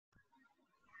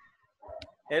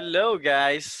Hello,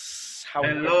 guys. How are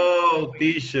you? Hello,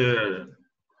 teacher.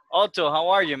 Otto, how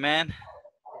are you, man?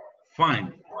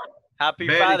 Fine. Happy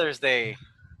Very. Father's Day.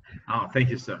 Oh, thank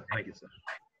you, sir. Thank you, sir.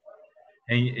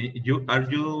 And you are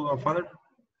you a father? Are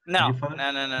No, you father?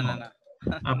 no, no, no, no, No.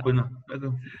 no. Ah, pues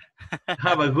no.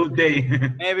 Have a good day.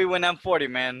 Maybe when I'm 40,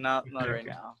 man. Not right Okay.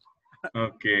 now.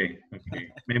 Okay. Okay.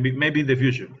 Maybe in the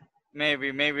future. Maybe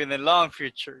in the long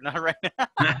future. Not right now.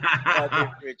 Not the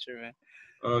future, man.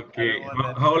 I Okay. don't want How,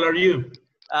 that. how old are you?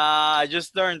 I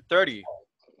just turned 30.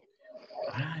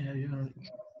 Ah, yeah, you're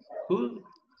who?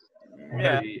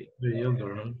 Yeah. Very younger,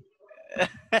 huh?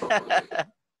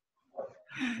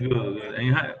 Good, good.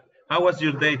 And how was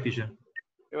your day, teacher?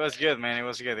 It was good, man. It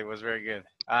was good. It was very good.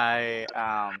 I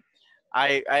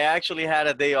actually had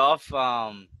a day off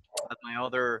at my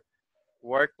other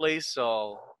workplace,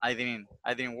 so I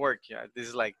didn't work. Yeah, this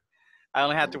is like I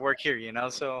only had to work here,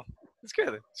 So it's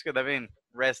good. It's good. I've been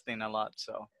resting a lot.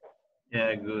 So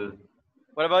Yeah, good.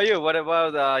 what about you? What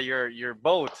about your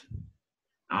boat?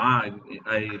 Ah,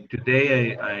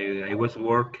 today I was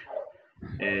work.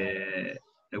 Uh,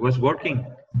 I was working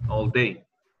all day.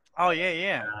 Oh yeah,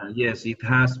 yeah. Yes, it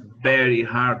has very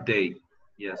hard day.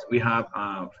 Yes, we have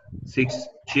 6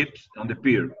 ships on the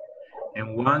pier,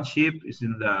 and one ship is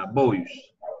in the bows.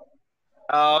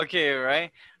 Oh, okay,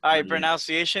 right. All right. Yes,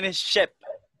 Pronunciation is ship.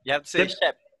 You have to say ship,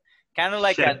 ship, kind of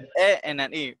like ship, an e and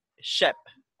an e. Ship.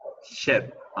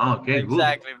 ship. Okay, good.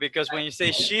 Exactly, because when you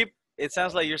say sheep, it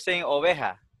sounds like you're saying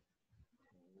oveja.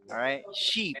 All right,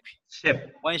 sheep.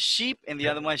 Ship, One sheep and the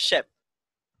other one ship.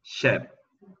 ship.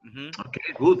 Hmm.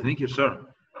 Okay, good. Thank you, sir.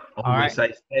 All right. Always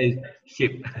I say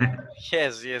ship.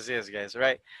 Yes, yes, yes, guys.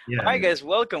 Right. Yeah, All right, yeah. guys.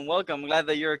 Welcome, welcome. Glad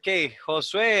that you're okay.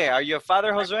 Josue, are you a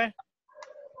father, Josue?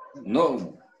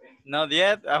 No, Not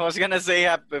yet. I was gonna say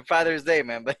Happy Father's Day,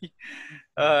 man, but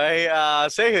hey,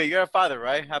 say here, you're a father,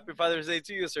 right? Happy Father's Day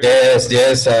to you, sir. yes,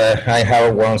 yes, I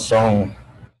have one song.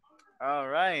 All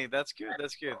right, that's good.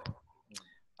 That's good.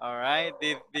 All right.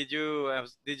 Did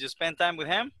you spend time with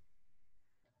him?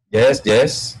 Yes,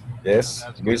 yes, Oh, yes.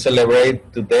 that's We good.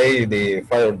 celebrate today the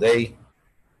Father Day.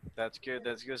 That's good.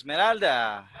 That's good.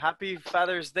 Esmeralda, happy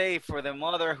Father's Day for the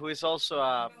mother who is also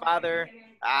a father.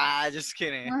 Just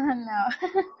kidding. No.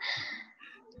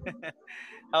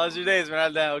 How was your day,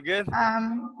 Esmeralda? All good?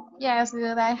 Yes,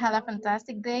 good. I had a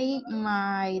fantastic day.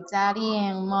 My daddy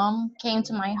and mom came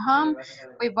to my home.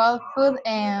 We bought food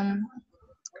and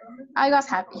I was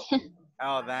happy.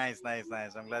 Oh, nice, nice,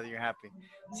 nice. I'm glad you're happy.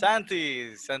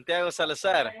 Santiago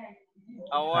Salazar,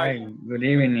 how are Hi, you? good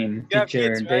evening, You have teacher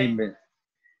kids, right? David.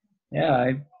 Yeah,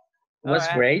 it All was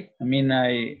right. great. I mean,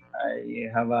 I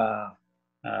have a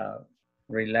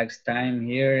relaxed time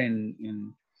here and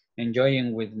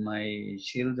enjoying with my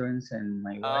children and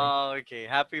my wife. Oh, okay.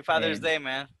 Happy Father's And Day,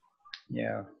 man.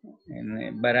 yeah,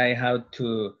 and but I have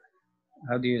to,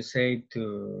 how do you say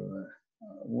to?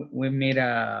 We made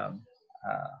a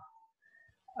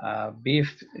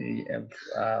beef,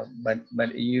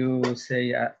 but you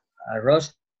say a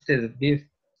roasted beef.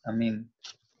 I mean,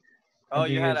 how do Oh,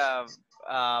 you? you had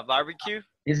a barbecue?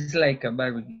 It's like a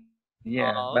barbecue,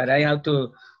 yeah. Oh, But I okay. have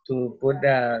to put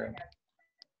the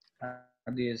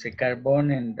how do you say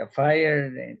carbon and the fire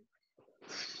and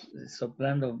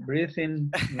soplando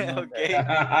breathing, Okay. You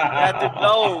had to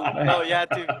blow.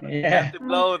 You yeah. have to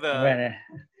blow But the.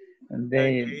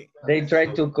 they Okay. they try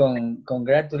to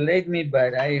congratulate me,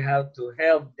 but I have to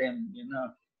help them.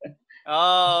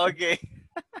 Oh, okay.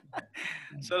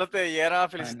 Solo te llegaron a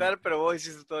And felicitar, pero vos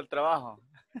hiciste todo el trabajo.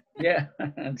 yeah,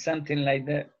 something like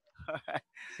that. Alright,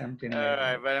 Something like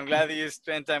alright, that. but I'm glad that you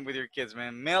spent time with your kids,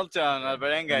 man. Milton,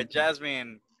 Alvarenga, Thank you.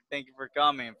 Jasmine, thank you for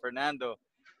coming. Fernando,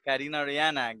 Karina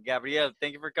Oriana, Gabriel,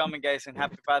 thank you for coming, guys, and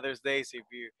happy Father's Day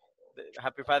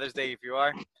happy Father's Day if you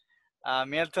are.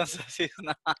 Milton says he's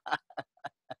not.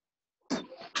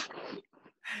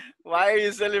 Why are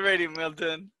you celebrating,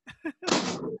 Milton?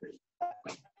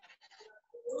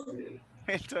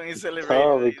 Milton is celebrating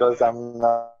Oh, that he's because not. I'm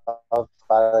not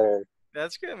father.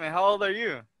 That's good, man. How old are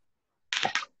you?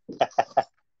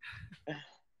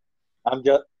 I'm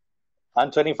just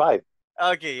I'm 25.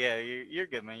 Okay, yeah, you're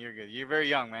good, man. You're good. You're very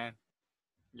young, man.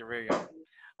 You're very young.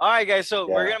 All right, guys. So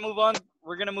we're Yeah. gonna move on.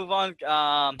 We're gonna move on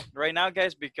right now,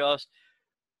 guys, because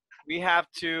we have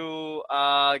to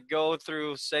go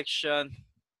through section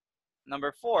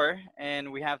number 4,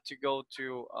 and we have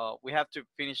to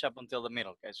finish up until the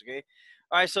middle, guys. Okay.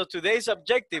 All right. So today's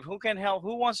objective. Who can help?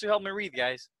 Who wants to help me read,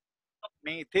 guys?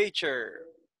 Me, teacher.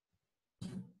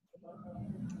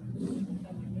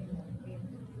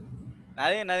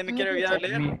 Nadie me quiere ayudar a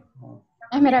leer. Me,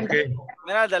 Esmeralda. Okay.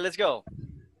 Esmeralda, let's go.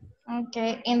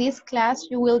 Okay, in this class,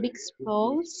 you will be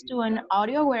exposed to an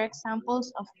audio where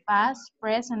examples of past,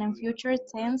 present, and future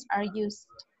tense are used.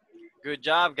 Good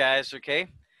job, guys. Okay.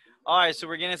 All right. So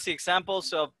we're gonna see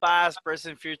examples of past,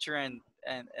 present, future, and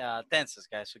tenses,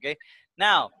 guys. Okay.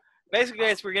 Now, basically,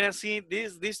 guys, we're gonna see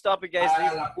this topic, guys.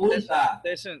 This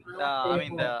session,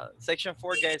 the section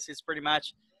 4, guys, is pretty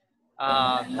much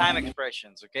time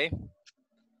expressions. Okay.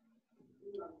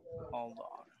 Hold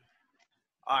on.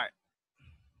 All right.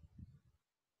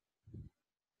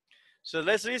 So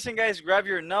let's listen, guys. Grab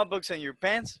your notebooks and your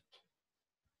pens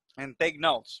and take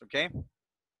notes. Okay.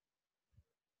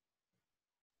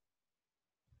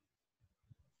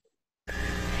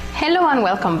 Hello and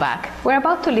welcome back. We're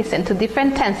about to listen to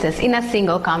different tenses in a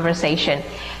single conversation.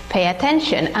 Pay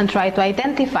attention and try to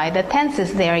identify the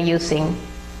tenses they are using.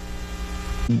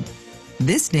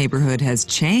 This neighborhood has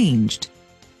changed.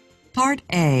 Part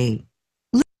A.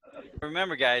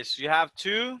 Remember, guys, you have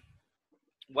to.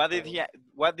 What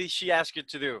did she ask you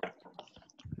to do?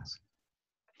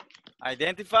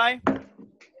 Identify.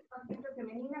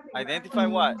 Identify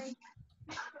what?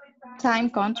 Time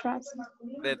contrast.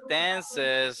 The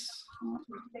tenses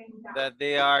that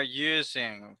they are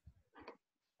using.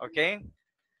 Okay?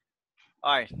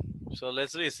 All right. So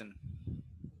let's listen.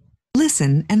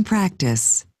 Listen and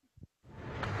practice.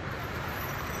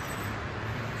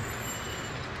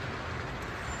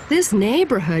 This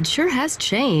neighborhood sure has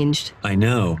changed. I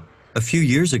know. A few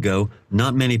years ago,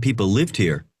 not many people lived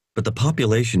here, but the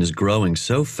population is growing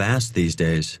so fast these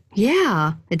days.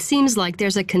 Yeah, it seems like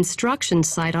there's a construction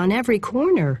site on every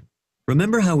corner.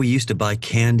 Remember how we used to buy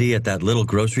candy at that little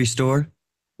grocery store?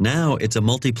 Now it's a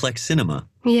multiplex cinema.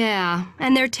 Yeah,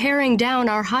 and they're tearing down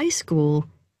our high school.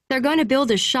 They're going to build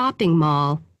a shopping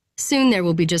mall. Soon there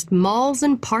will be just malls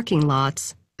and parking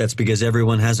lots. That's because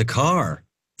everyone has a car.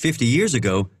 50 years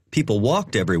ago, people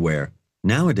walked everywhere.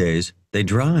 Nowadays, they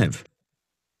drive.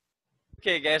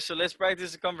 Okay, guys. So let's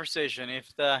practice the conversation.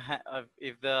 If the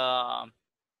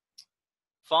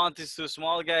font is too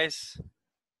small, guys,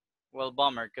 well,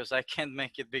 bummer, because I can't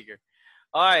make it bigger.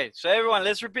 All right. So everyone,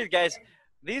 let's repeat, guys.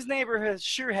 This neighborhood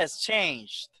sure has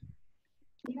changed.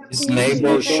 This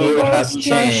neighborhood sure has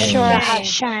changed.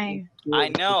 I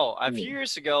know. A few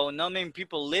years ago, not many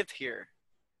people lived here.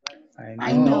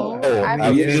 I know. Oh,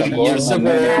 a few years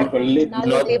ago,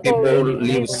 not people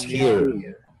lives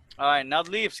here. All right, not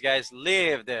lives, guys.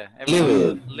 Lived.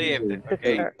 Everyone lived.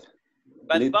 Okay.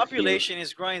 But population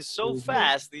is growing so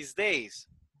fast these days.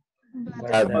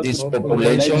 This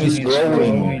population is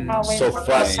growing so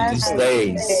fast these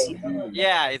days.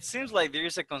 Yeah, it seems like there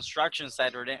is a construction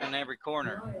site on every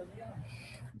corner.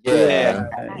 Yeah,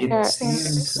 it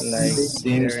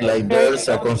seems like there's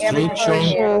a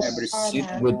construction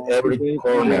with every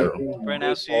corner.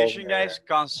 Pronunciation, guys.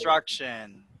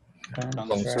 Construction.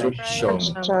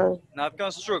 Construction. Not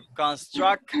construct.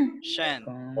 Construction.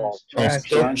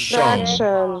 Construction.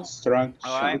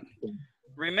 All right.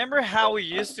 Remember how we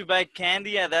used to buy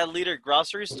candy at that little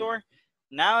grocery store?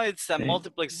 Now it's a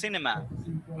multiplex cinema.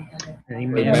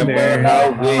 Remember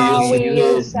how we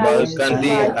used to buy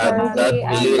candy at that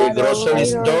little grocery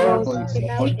store?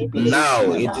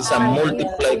 Now it is a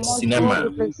multiplex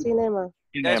cinema.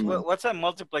 Guys, what's a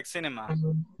multiplex cinema?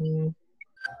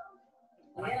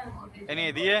 Any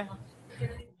idea?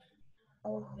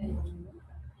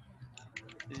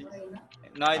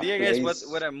 No idea, guys,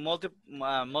 what a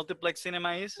multiplex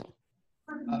cinema is?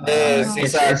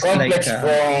 It's a complex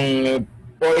from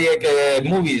project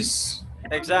movies.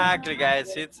 Exactly,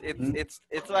 guys.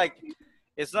 It's like,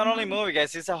 it's not only movie,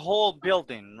 guys. It's a whole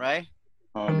building, right?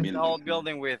 It's a whole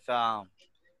building with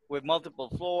multiple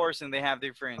floors, and they have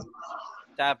different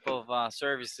type of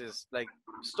services, like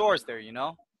stores there, you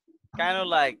know, kind of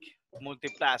like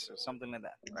multiplaza, something like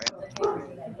that, right?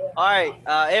 All right,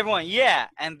 everyone, yeah,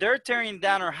 and they're tearing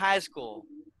down our high school.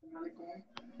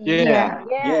 Yeah.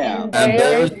 And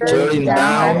they're tearing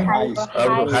down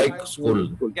our high school.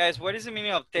 Guys, what is the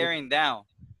meaning of tearing down?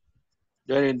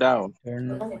 Tearing down.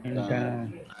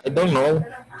 I don't know.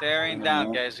 Tearing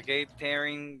down, guys. Okay,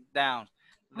 tearing down.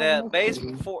 The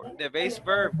base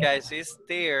verb, guys, is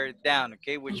tear down.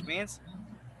 Okay, which means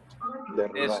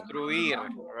destruir,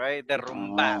 right?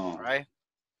 Derrumbar, right?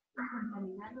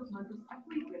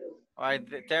 All right,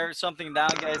 tear something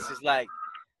down, guys, is like,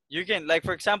 you can, like,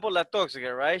 for example, la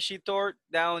tóxica, right? She tore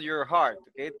down your heart,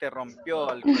 okay? Te rompió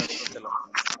el corazón.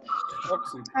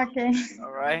 Okay.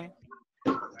 All right.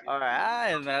 All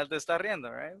right. Ah, te está riendo,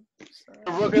 right?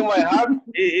 Broken my heart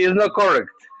is not correct.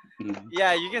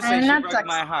 Yeah, you can say I'm she not broke toxic.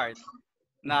 my heart.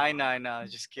 No,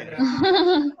 just kidding.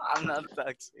 I'm not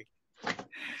toxic.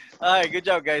 All right, good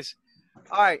job, guys.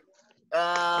 All right.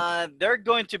 they're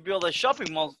going to build a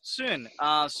shopping mall soon.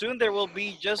 Soon there will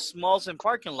be just malls and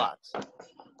parking lots.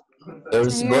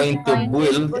 There's going to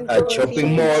build a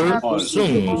shopping mall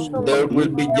soon. There will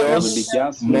be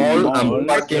just mall and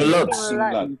parking lots.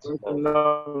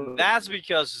 That's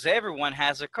because everyone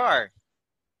has a car.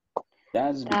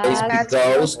 It's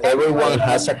because everyone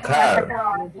has a car.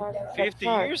 50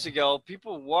 years ago,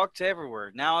 people walked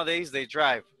everywhere. Nowadays, they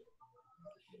drive.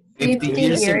 50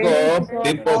 years ago,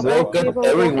 people walked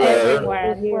everywhere.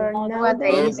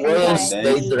 Nowadays,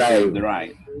 they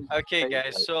drive. Okay,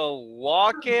 guys. So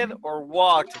walk it or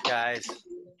walked, guys.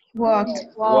 Walked.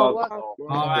 All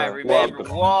right. Remember,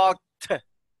 walked.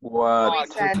 What?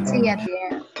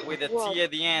 With a T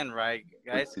at the end, right,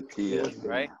 guys?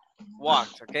 Right?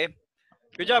 Walked. Okay.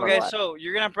 Good job, guys. So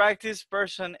you're gonna practice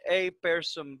person A,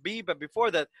 person B. But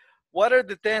before that, what are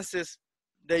the tenses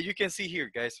that you can see here,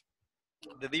 guys?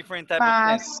 The different type of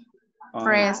tenses.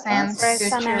 Present,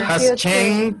 future. Has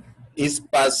changed is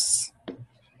past.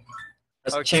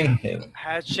 Has changed.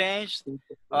 Has changed.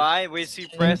 All right, we see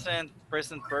present,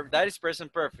 present perfect. That is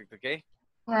present perfect, okay?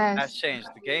 Has Yes. changed,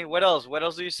 okay? What else? What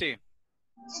else do you see?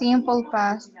 Simple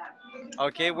past.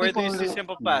 Okay, where do you see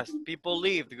simple past? People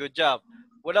lived. Good job.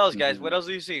 What else, guys? What else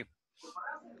do you see?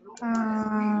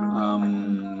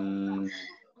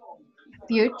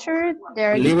 Future.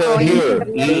 They're Leave it going here. to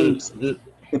build.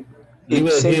 Leave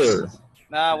it here.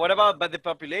 Now, what about, but the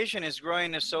population is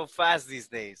growing so fast these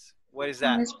days. What is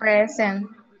that? It's present.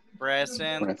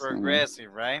 Present,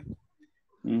 progressive, right?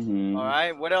 All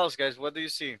right, what else, guys? What do you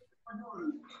see?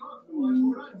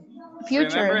 Future.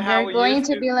 Remember how They're we going used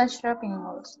to to- build a shopping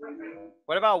mall.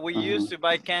 What about we used to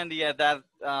buy candy at that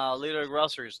little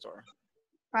grocery store?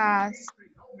 Past.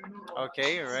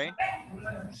 Okay, all right.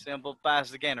 Simple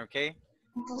past again, okay?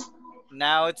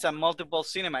 Now it's a multiple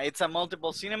cinema. It's a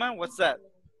multiple cinema? What's that?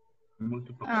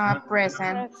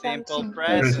 Present. Simple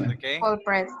present, okay? Full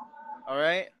present. All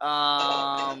right.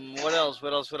 What else?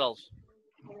 What else? What else?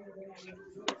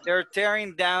 They're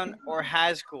tearing down our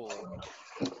high school.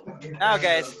 Now,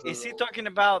 guys, is he talking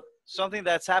about something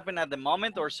that's happened at the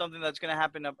moment or something that's gonna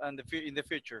happen up in the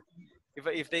future?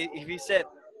 If he said,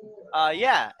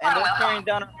 yeah, and they're tearing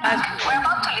down our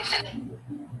high school.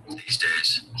 These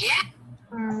days. Yeah.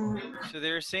 So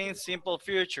they're saying simple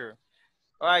future.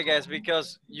 All right, guys,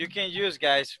 because you can use,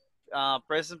 guys,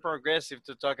 present progressive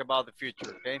to talk about the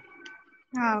future, okay?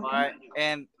 All right,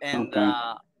 and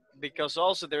because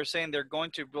also they're saying they're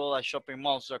going to build a shopping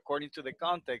mall. So according to the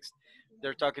context,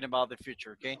 they're talking about the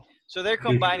future, okay? So they're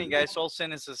combining, guys, all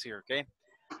sentences here, okay?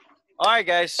 All right,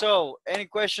 guys, so any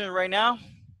questions right now?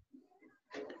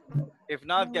 If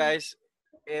not, guys,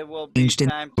 it will be Changed in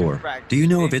time to store. practice. Do you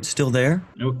know okay? if it's still there?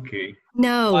 Okay.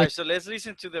 No, All right, so let's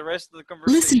listen to the rest of the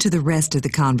conversation. Listen to the rest of the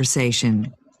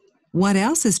conversation. What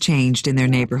else has changed in their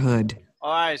neighborhood?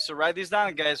 All right, so write this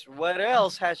down, guys. What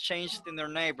else has changed in their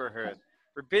neighborhood?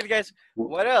 Repeat, guys.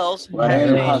 What else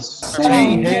has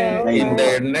changed? In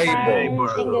their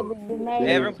neighborhood.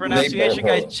 Every pronunciation,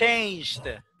 guys, changed.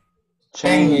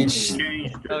 Changed.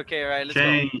 Okay, all right, let's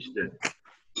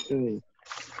Changed.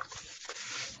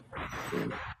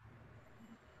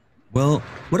 Well,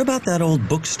 what about that old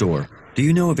bookstore? Do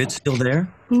you know if it's still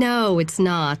there? no, it's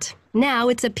not. Now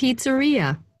it's a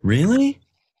pizzeria. Really?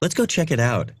 Let's go check it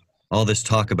out. All this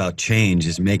talk about change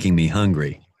is making me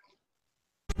hungry.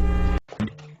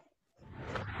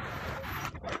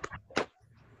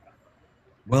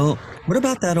 Well, what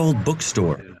about that old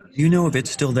bookstore? Do you know if it's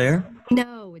still there?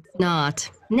 No, it's not.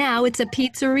 Now it's a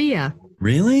pizzeria.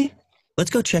 Really? Let's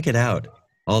go check it out.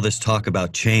 All this talk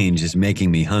about change is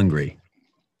making me hungry.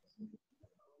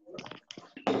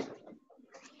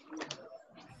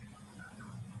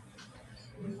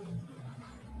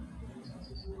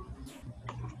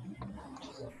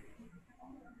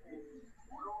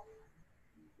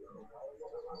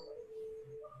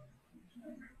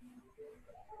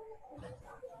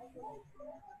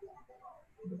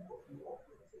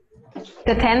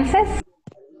 The tenses?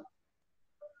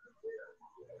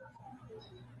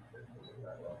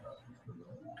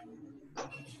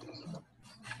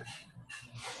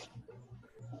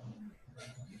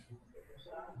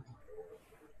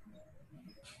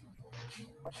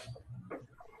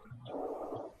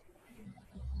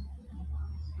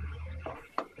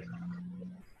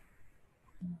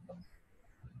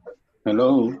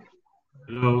 Hello.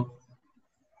 Hello.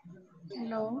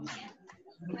 Hello.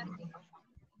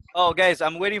 Oh, guys,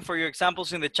 I'm waiting for your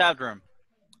examples in the chat room.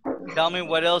 Tell me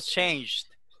what else changed.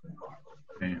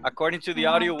 Okay. According to the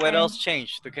audio, what else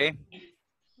changed, okay?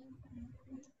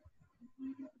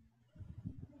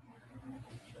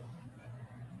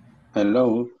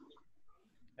 Hello.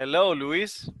 Hello,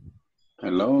 Luis.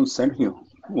 Hello, Sergio.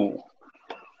 Oh,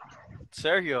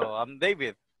 Sergio, I'm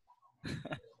David.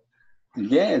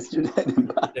 yes, you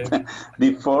did, but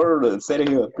before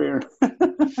Sergio appeared,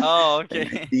 Oh, and I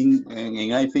okay. think,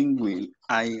 and I think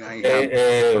I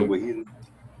have Uh, with him.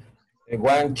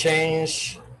 one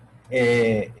change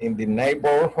in the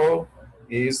neighborhood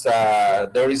is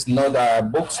there is not a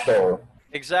bookstore.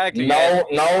 Exactly, guys.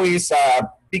 Now is a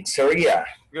pizzeria.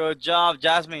 Good job,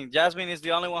 Jasmine. Jasmine is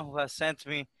the only one who has sent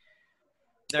me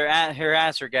her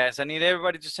answer, guys. I need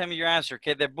everybody to send me your answer.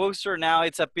 Okay, the bookstore now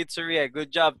it's a pizzeria.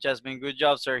 Good job, Jasmine. Good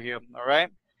job, Sergio. All right,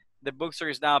 the bookstore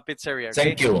is now a pizzeria. Okay.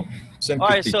 Thank you. Thank All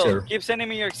you, right, so teacher. keep sending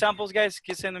me your examples, guys.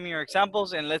 Keep sending me your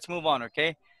examples, and let's move on.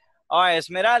 Okay. All right,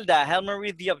 Esmeralda, help me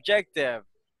read the objective.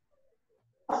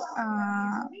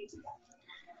 Uh,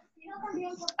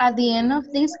 at the end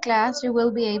of this class, you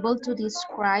will be able to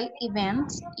describe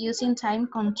events using time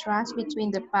contrast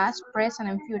between the past, present,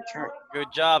 and future.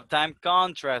 Good job. Time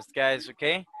contrast, guys.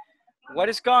 Okay. What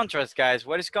is contrast, guys?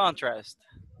 What is contrast?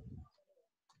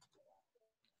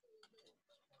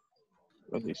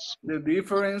 The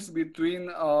difference between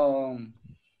the present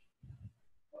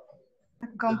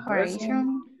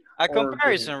Comparison. A or the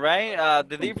comparison, right?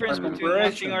 The difference between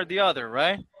one thing or comparison. the other,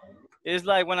 right? It's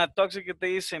like when a toxic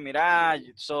te dice, mira,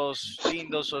 sos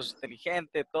lindo, sos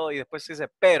inteligente, todo, y después dice,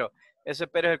 pero. Ese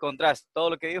pero es el contraste. Todo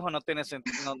lo que dijo no tiene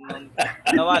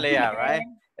no vale ya, right?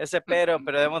 Ese pero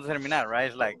debemos terminar, right?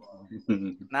 It's like,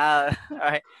 nada, all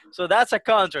right? So that's a I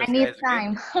contrast, need guys, okay?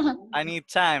 time. I need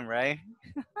time, right?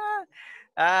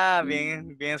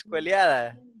 Bien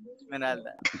escueleada,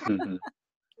 Esmeralda.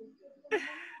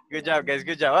 Good job, guys,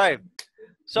 good job. All right.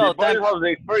 So, The voice time, of the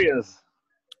experience.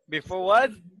 before what?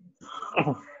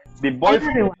 The voice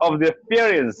of the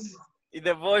experience.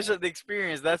 The voice of the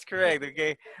experience. That's correct.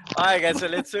 Okay. All right, guys. So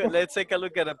let's take a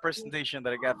look at the presentation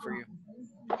that I got for you.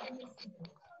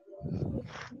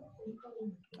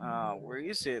 Where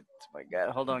is it? My God.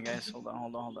 Hold on, guys. Hold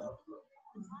on.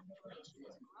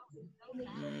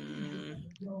 Mm,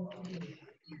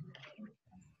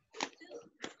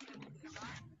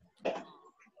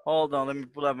 hold on. Let me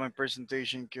pull up my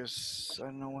presentation because I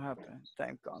don't know what happened.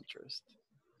 Time contrast.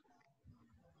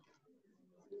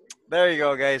 There you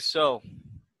go, guys. So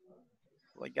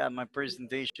I got my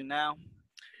presentation now.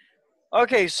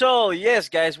 Okay, so yes,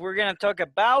 guys, we're gonna talk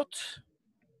about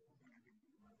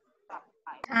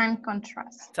Time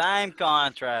contrast. time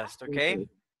contrast. Okay.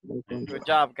 Good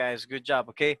job, guys. Good job.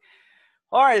 Okay.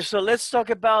 All right. So let's talk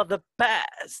about the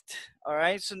past. All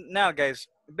right. So now, guys,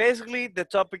 basically the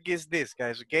topic is this,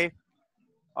 guys. Okay.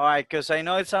 All right. Because I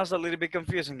know it sounds a little bit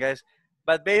confusing, guys,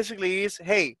 but basically is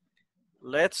hey,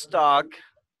 let's talk.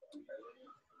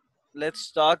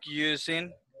 Let's talk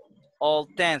using all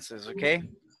tenses. Okay.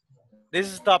 This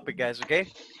is the topic, guys. Okay.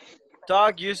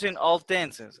 Talk using all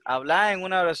tenses. Hablar en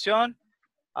una oración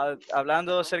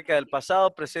hablando acerca del pasado,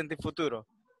 presente y futuro.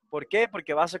 ¿Por qué?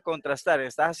 Porque vas a contrastar,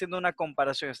 estás haciendo una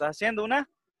comparación, estás haciendo una...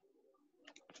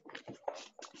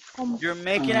 You're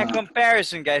making a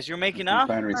comparison, guys. You're making a...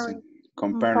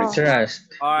 Comparison. Trust.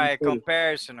 All right,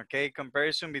 comparison, okay?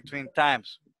 Comparison between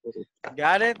times.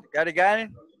 Got it? Got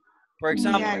it? For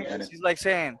example, it's like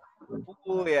saying,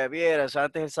 uy, ya vieras,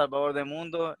 antes El Salvador del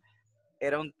Mundo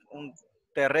era un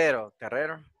terrero.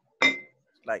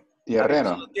 Like,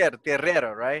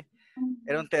 tierrero, right?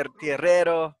 Era un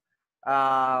tierrero,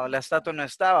 la estatua no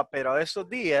estaba, pero estos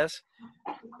días,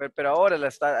 pero ahora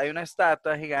hay una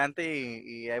estatua gigante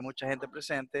y hay mucha gente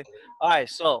presente. All right,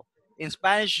 so in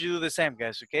Spanish you do the same,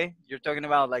 guys, okay? You're talking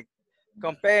about like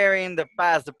comparing the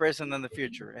past, the present, and the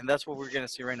future, and that's what we're gonna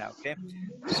see right now, okay?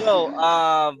 So,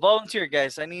 volunteer,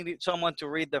 guys. I need someone to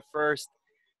read the first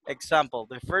example.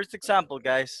 The first example,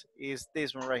 guys, is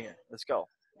this one right here. Let's go.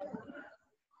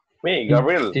 Me,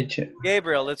 Gabriel.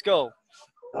 Gabriel, let's go.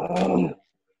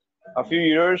 A few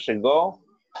years ago,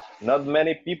 not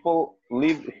many people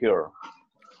lived here.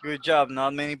 Good job.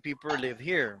 Not many people live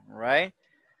here, right?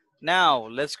 Now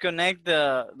let's connect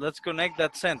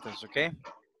that sentence, okay?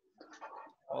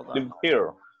 Hold on. Live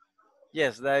here.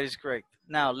 Yes, that is correct.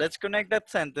 Now let's connect that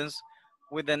sentence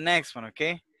with the next one,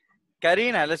 okay?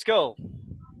 Karina, let's go.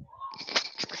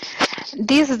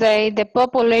 This day, the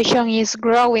population is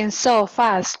growing so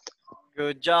fast.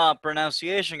 Good job.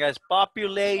 Pronunciation, guys.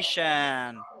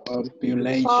 Population.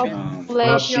 Population.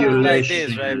 Like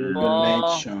this, right?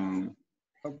 Population.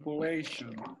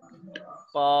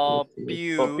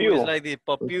 Is like the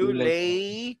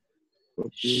population.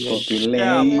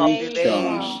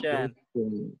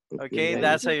 Okay,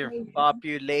 that's how your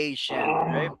population,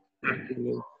 right?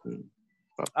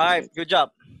 All right, good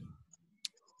job.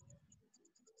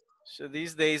 So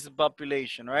these days, the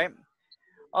population, right?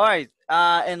 All right.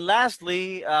 And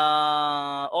lastly,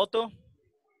 Otto.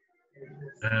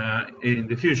 In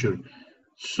the future,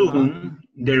 soon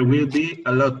there will be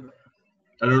a lot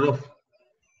of.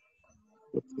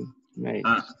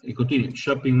 You continue.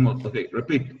 Shopping malls. Okay,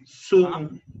 repeat.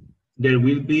 Soon there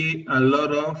will be a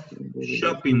lot of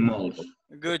shopping malls.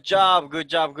 Good job, good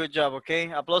job, good job.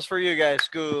 Okay, applause for you guys.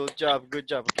 Good job, good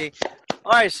job. Okay.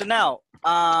 All right. So now,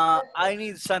 I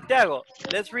need Santiago.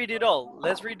 Let's read it all.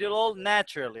 Let's read it all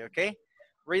naturally. Okay.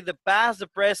 Read the past, the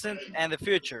present, and the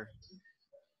future.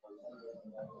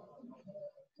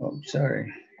 Oh,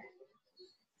 sorry.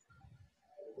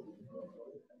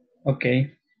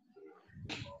 Okay.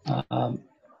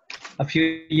 A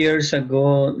few years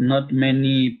ago, not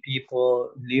many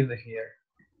people live here.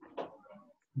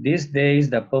 These days,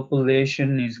 the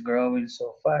population is growing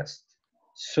so fast.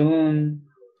 Soon,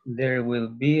 there will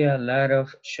be a lot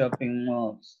of shopping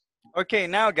malls. Okay,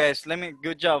 now guys,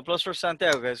 good job. Plus for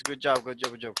Santiago, guys. Good job, good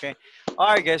job, good job. Okay. All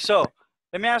right, guys. So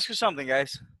let me ask you something,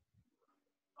 guys.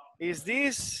 Is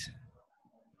this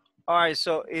all right?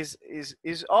 So is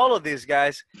all of these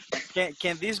guys?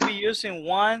 Can this be used in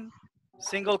one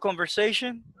single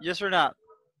conversation? Yes or not?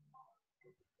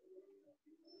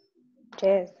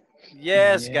 Yes.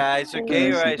 Yes, guys.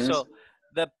 Okay, all Yes, right. yes. So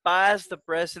the past, the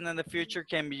present, and the future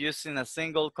can be used in a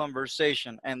single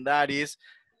conversation, and that is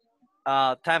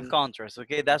time contrast.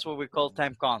 Okay, that's what we call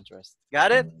time contrast.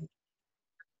 Got it?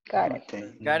 Got it.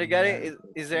 Okay. Got it, got it.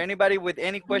 Is there anybody with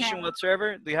any question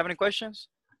whatsoever? Do you have any questions?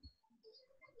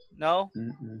 No?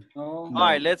 No. All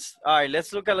right, let's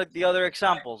look at the other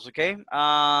examples, okay?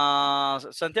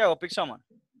 Santiago, pick someone.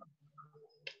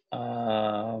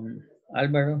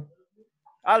 Alvaro.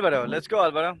 Alvaro, let's go,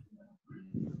 Alvaro.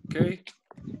 Okay.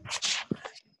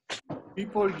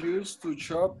 People used to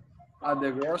shop at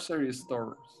the grocery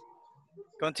stores.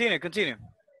 Continue, continue.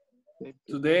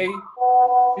 Today,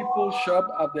 people shop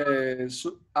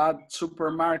at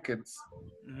supermarkets.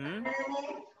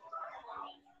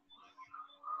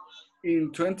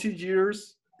 In 20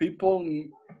 years, people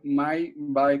might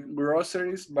buy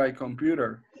groceries by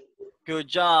computer. Good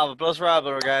job. Applause for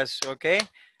Alvaro, guys, okay?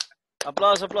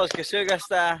 Applause, applause, que se oiga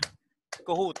hasta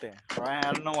cojute, all right?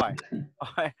 I don't know why.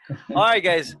 All right,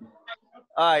 guys.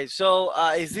 All right, so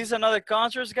is this another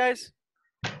contrast, guys?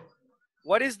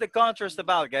 What is the contrast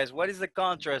about, guys? What is the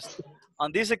contrast?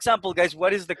 On this example, guys,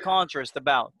 what is the contrast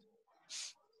about?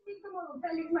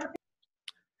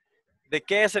 ¿De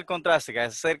qué es el contraste,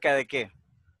 guys? ¿Acerca de qué?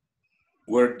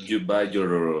 Where you buy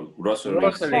your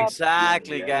groceries.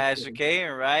 Exactly, guys, okay,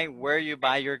 all right? Where you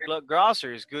buy your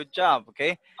groceries. Good job,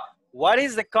 okay? What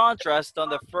is the contrast on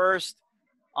the first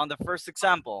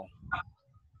example?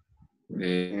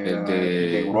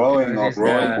 The growing of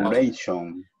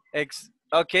population.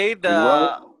 Okay,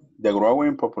 the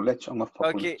growing population of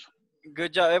population. Okay,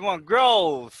 good job, everyone.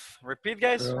 Growth. Repeat,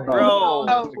 guys. Growth.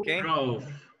 Okay. Growth.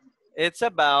 It's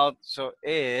about the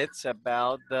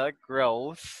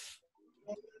growth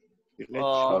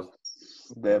of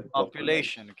the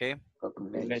population. Okay.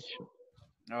 Population.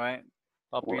 All right.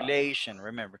 Population.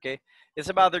 Remember. Okay. It's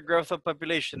about the growth of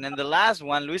population. And the last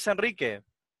one, Luis Enrique.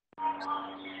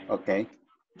 Okay.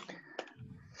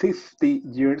 50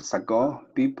 years ago,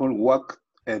 people walked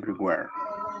everywhere.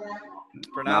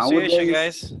 Pronunciation, Nowadays,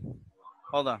 guys.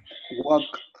 Hold on.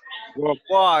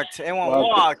 Walked. Everyone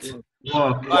walked.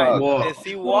 Walk.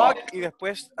 Decí walk y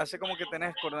después hace como que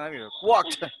tenés coronavirus.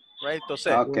 Walked. Right?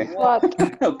 Entonces.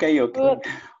 Okay.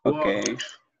 Okay.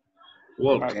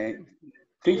 Okay.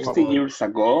 50 years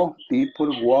ago,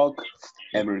 people walked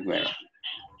everywhere.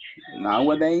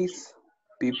 Nowadays,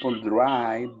 people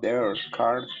drive their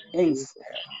cars instead.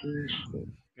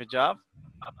 Good job.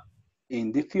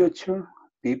 In the future,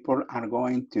 people are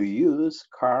going to use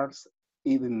cars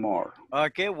even more.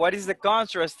 Okay, what is the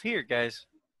contrast here, guys?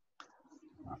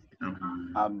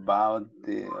 About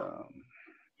the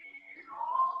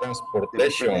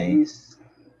transportation.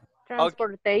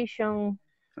 Transportation.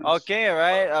 Okay, all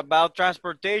right. About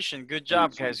transportation. Good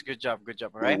job, guys. Good job. Good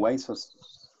job. All right.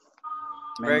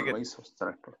 Very good.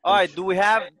 All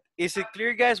right. Is it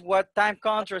clear, guys, what time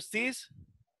contrast is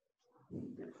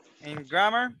in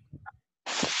grammar?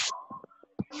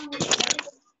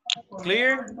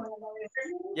 Clear?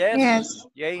 Yes? Yes.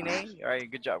 Yay, nay? All right.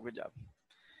 Good job. Good job.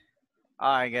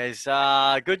 All right, guys.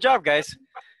 Good job, guys.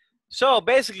 So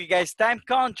basically, guys, time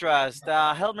contrast.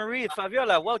 Help me read.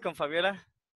 Fabiola, welcome, Fabiola.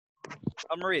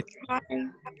 Help me read. Hi.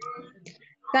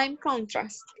 Time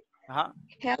contrast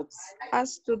helps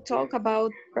us to talk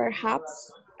about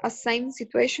perhaps a same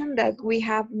situation that we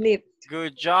have lived.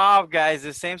 Good job, guys.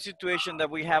 The same situation that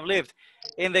we have lived.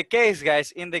 In the case,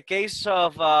 guys, in the case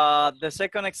of the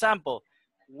second example,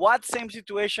 what same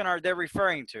situation are they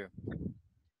referring to?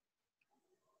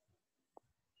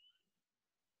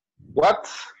 What?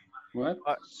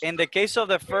 In the case of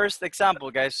the first example,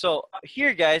 guys. So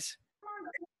here, guys,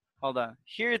 hold on.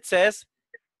 Here it says,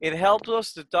 it helps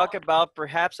us to talk about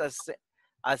perhaps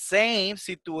a same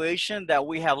situation that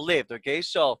we have lived, okay?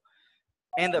 So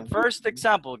in the first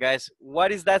example, guys,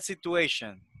 what is that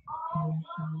situation?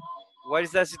 What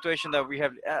is that situation that we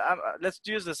have? Let's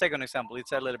use the second example.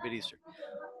 It's a little bit easier.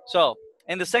 So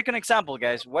in the second example,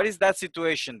 guys, what is that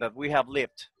situation that we have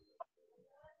lived?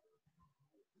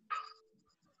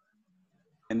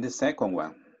 In the second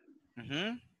one.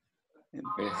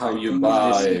 How you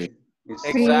buy.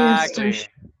 Exactly.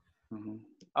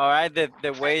 All right,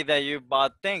 the way that you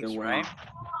bought things, right?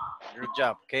 Good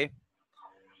job, okay?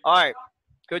 All right,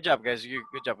 good job, guys.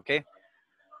 Good job, okay?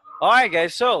 All right,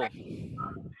 guys, so.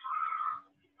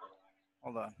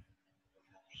 Hold on.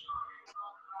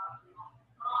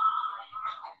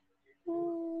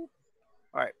 All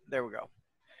right, there we go.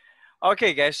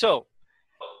 Okay, guys, so.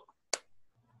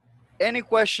 Any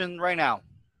question right now?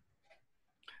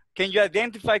 Can you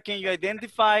identify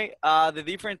the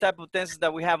different type of tenses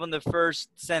that we have on the first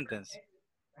sentence?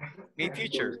 Hey,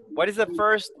 teacher, what is the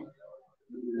first,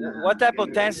 what type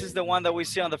of tense is the one that we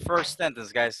see on the first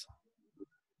sentence, guys?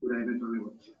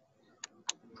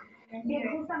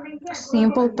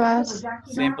 Simple past.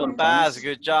 Simple past,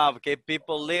 good job. Okay,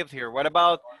 people lived here. What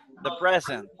about the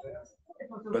present?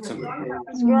 It's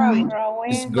growing.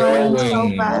 It's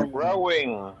growing.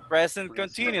 Growing. Present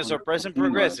continuous or present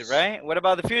progressive, right? What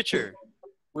about the future?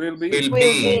 Will be.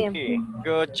 Will be.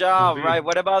 Good job, right?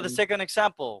 What about the second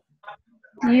example?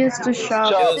 Used to shop.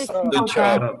 Just the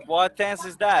shop. What tense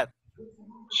is that?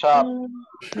 Shop.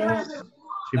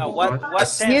 No, what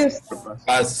tense?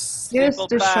 Past. Simple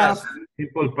past.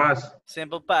 Simple past.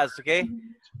 Simple past, okay?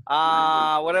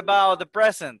 What about the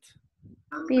present?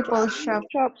 People shop.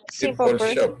 Simple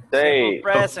shop. Simple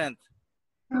present.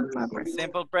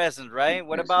 Simple present, right?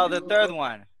 What about the third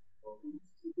one?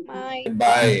 Buy.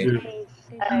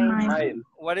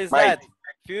 What is that?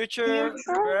 Future,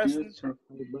 present?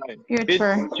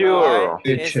 Future. Right?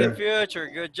 It's the future.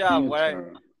 Good job.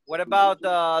 What about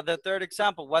the third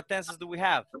example? What tenses do we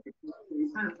have?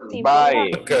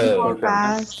 Buy. Simple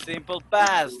past. Simple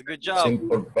past. Good job.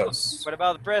 Simple past. What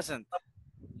about the present?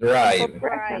 Drive.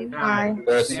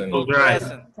 Simple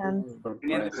present. And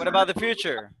what about the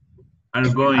future? Are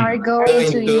going. Are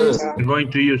going to use. Are going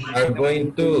to use. Are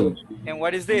going to. And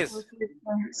what is this?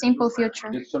 Simple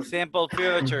future. Simple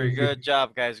future. Good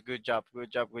job, guys. Good job.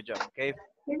 Good job. Good job. Okay.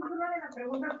 Really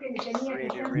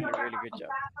good job.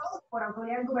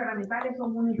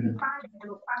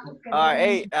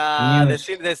 Hey,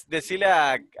 decirle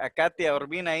a Katia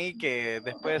Urbina ahí que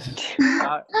después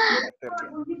I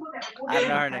don't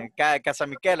know her name, Casa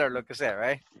Miquela or lo que sea,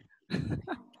 right?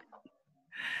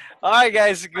 All right,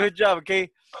 guys, good job,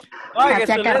 okay? All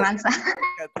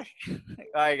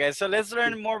right, guys, so let's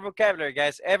learn more vocabulary,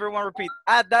 guys. Everyone repeat,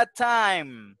 at that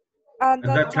time. At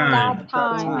that time.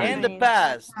 In the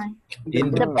past. In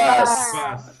the past.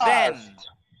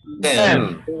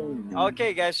 Then.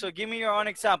 Okay, guys, so give me your own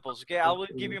examples, okay? I will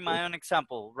give you my own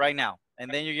example right now, and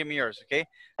then you give me yours, okay?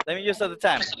 Let me use at the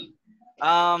time.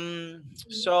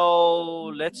 So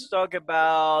let's talk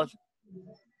about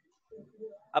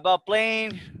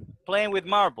playing with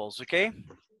marbles, okay?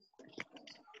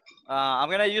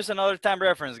 I'm gonna use another time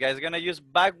reference, guys. I'm gonna use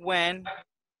back when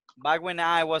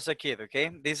I was a kid, okay?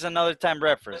 This is another time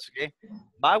reference, okay?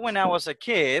 Back when I was a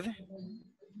kid,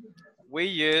 we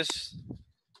used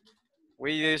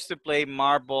to play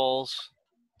marbles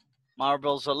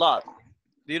a lot.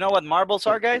 Do you know what marbles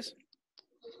are, guys?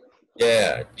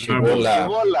 Yeah,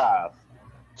 chibola.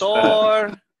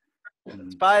 Thor,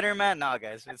 Spider-Man. No,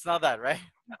 guys, it's not that, right?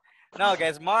 No,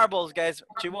 guys, marbles, guys,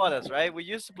 chibolas, right? We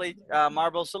used to play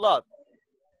marbles a lot.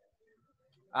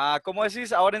 ¿Cómo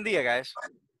decís ahora en día, guys?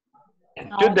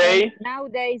 Today.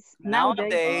 Nowadays.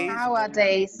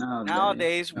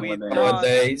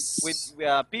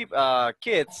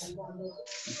 Kids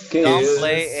don't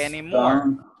play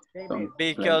anymore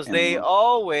because they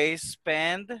always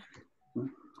spend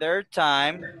their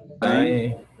time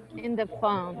in the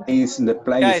phone. In the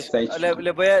PlayStation. Guys,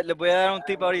 le voy a dar un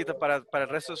tip ahorita para el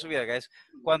resto de su vida, guys.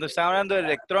 Cuando están hablando de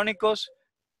electrónicos,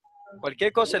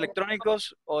 cualquier cosa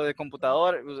electrónicos o de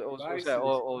computador,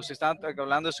 o si están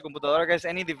hablando de su computadora, guys,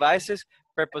 any devices,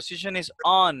 preposition is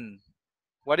on.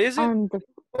 What is it?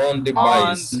 On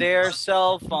device. On their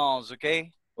cell phones,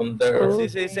 okay? On their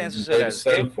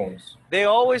cell phones. They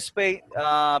always pay,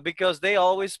 because they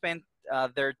always spend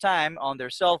their time on their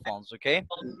cell phones, okay?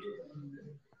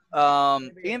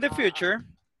 In the future,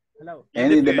 In the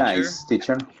Any future, device,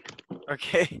 teacher.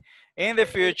 okay, in the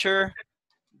future,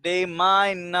 they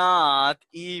might not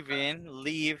even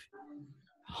leave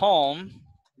home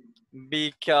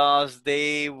because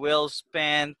they will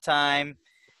spend time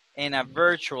in a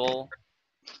virtual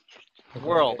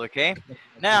world, okay?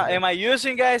 Now, am I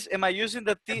using, guys, am I using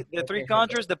the three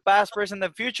countries, the past, present,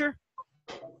 and future?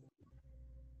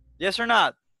 Yes or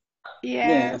not?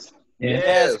 Yes.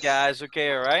 Yes, guys,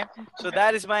 okay, all right? So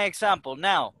that is my example.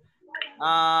 Now,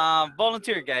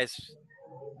 volunteer, guys.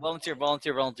 Volunteer,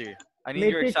 volunteer, volunteer. I need Me,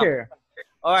 your example. teacher.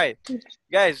 All right,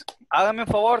 guys, háganme un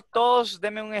favor, todos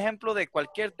denme un ejemplo de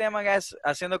cualquier tema, guys,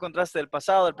 haciendo contraste del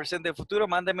pasado, del presente, del futuro,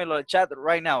 mándenmelo al chat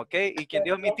right now, okay? Y quien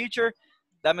dijo mi teacher,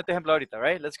 dame tu ejemplo ahorita,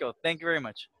 right? Let's go. Thank you very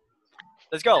much.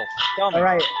 Let's go. Tell me. All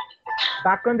right.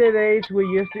 Back on the days, we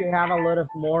used to have a lot of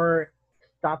more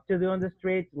stuff to do on the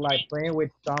street, like playing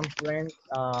with some friends,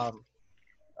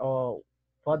 or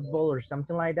football or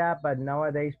something like that. But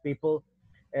nowadays, people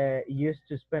used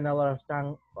to spend a lot of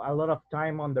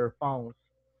time on their phones.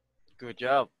 Good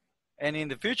job. And in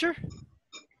the future?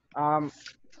 Um,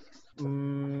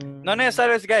 Not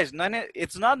necessarily, guys.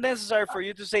 It's not necessary for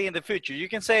you to say in the future. You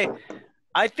can say,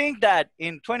 I think that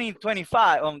in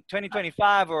 2025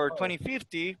 or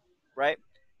 2050, right?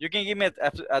 You can give me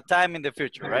a time in the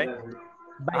future, right?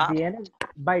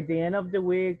 By the end of the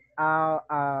week,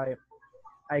 I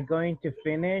going to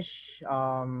finish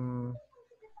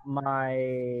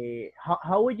my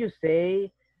how would you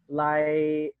say,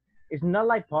 like, it's not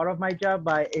like part of my job,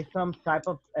 but it's some type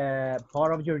of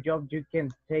part of your job you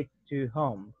can take to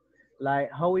home.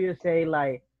 Like, how would you say,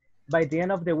 like, by the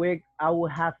end of the week I will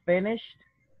have finished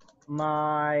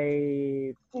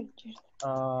my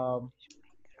um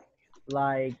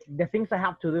like the things I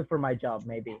have to do for my job,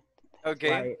 maybe.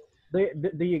 Okay. Like,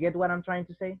 do you get what I'm trying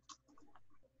to say?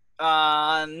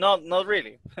 Not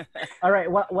really. All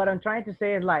right, what I'm trying to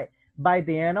say is, like, by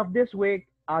the end of this week,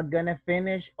 I'm gonna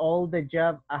finish all the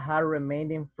job I had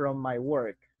remaining from my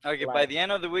work. Okay, by Like, the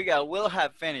end of the week, I will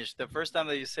have finished. The first time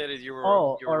that you said it, you were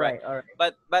oh, you were right. all right.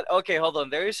 But okay, hold on.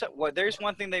 There is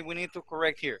one thing that we need to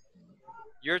correct here.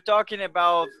 You're talking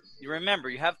about. You remember,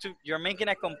 you're making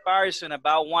a comparison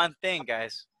about one thing,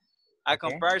 guys. A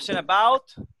comparison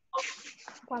about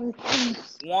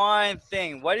one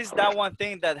thing. What is that one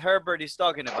thing that Herbert is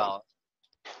talking about?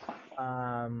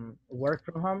 Work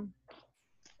from home.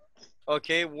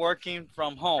 Okay, working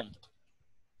from home.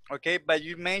 Okay, but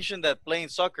you mentioned that playing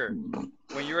soccer.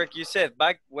 When you said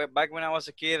back when I was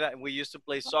a kid, we used to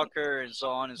play soccer and so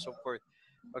on and so forth.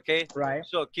 Okay, right.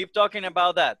 So keep talking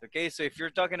about that. Okay, so if you're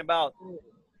talking about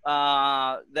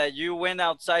that you went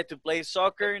outside to play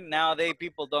soccer, nowadays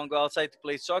people don't go outside to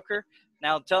play soccer.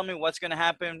 Now tell me what's gonna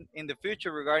happen in the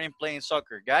future regarding playing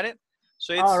soccer. Got it?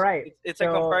 So All right. it's a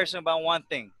comparison about one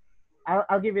thing.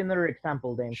 I'll give you another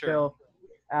example then. Sure.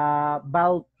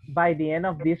 So, by the end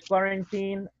of this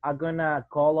quarantine, I'm gonna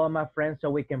call all my friends so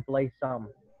we can play some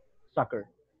soccer.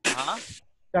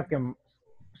 Soccer,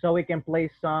 so we can play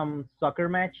some soccer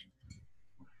match.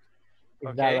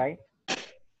 Is that right?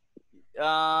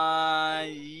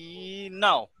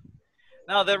 No.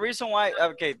 No, the reason why,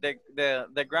 okay,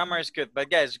 the grammar is good, but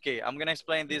guys, okay, I'm gonna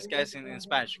explain this, guys, in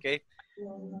Spanish, okay?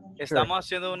 Estamos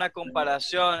haciendo una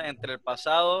comparación entre el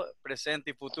pasado,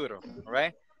 presente y futuro,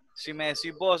 right? Si me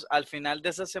decís vos, al final de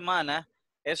esa semana,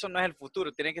 eso no es el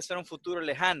futuro, tiene que ser un futuro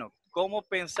lejano. ¿Cómo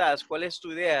pensás, cuál es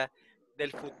tu idea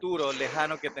del futuro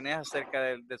lejano que tenés acerca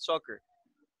del soccer?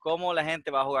 ¿Cómo la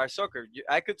gente va a jugar soccer?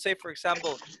 I could say, for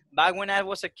example, back when I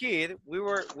was a kid,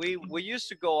 we used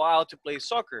to go out to play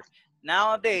soccer.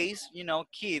 Nowadays,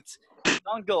 kids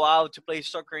don't go out to play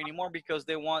soccer anymore because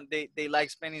they like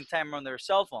spending time on their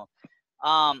cell phone.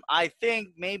 I think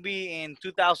maybe in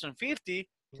 2050,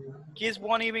 kids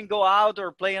won't even go out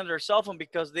or play on their cell phone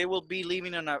because they will be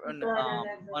living on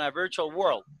a virtual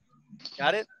world.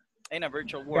 Got it? In a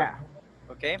virtual world.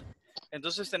 Yeah. Okay.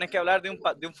 Entonces tenés que hablar de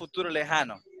un futuro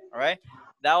lejano. All right.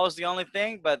 That was the only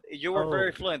thing, but you were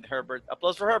very fluent, Herbert.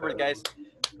 Applause for Herbert, guys.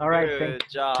 All right. Good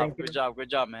job. Good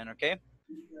job, man. Okay.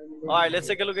 All right. Let's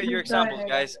take a look at your examples,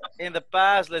 guys. In the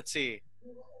past, let's see.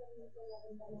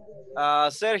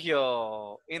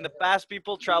 Sergio, in the past,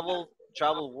 people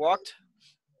walked.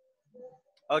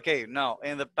 Okay, no.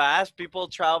 In the past, people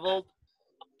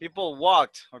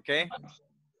walked. Okay.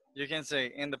 You can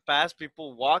say in the past,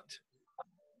 people walked,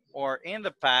 or in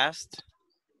the past,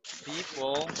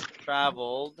 people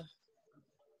traveled.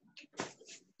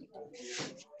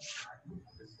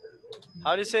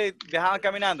 How do you say viajaban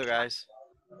caminando, guys?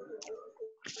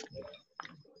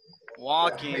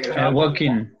 Walking.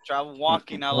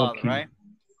 Walking a lot, right?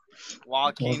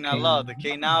 Walking a lot.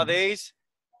 Okay, nowadays,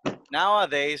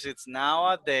 Nowadays, it's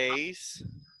nowadays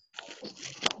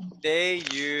they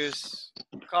use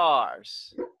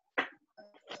cars.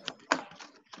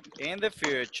 In the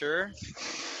future,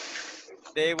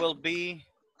 they will be,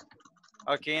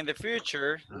 okay, in the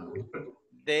future,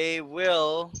 they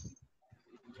will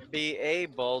be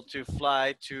able to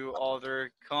fly to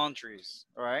other countries,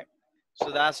 all right?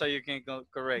 So that's how you can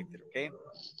correct it, okay?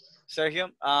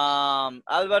 Sergio,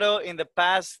 Alvaro, in the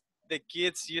past, the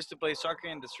kids used to play soccer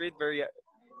in the street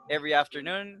every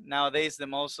afternoon. Nowadays, the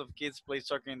most of kids play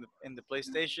soccer in the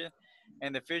PlayStation.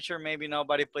 In the future, maybe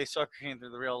nobody plays soccer in the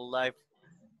real life,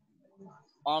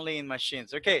 only in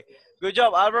machines. Okay, good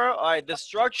job, Alvaro. All right, the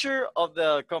structure of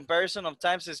the comparison of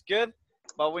times is good,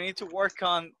 but we need to work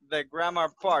on the grammar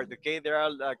part, okay? There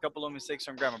are a couple of mistakes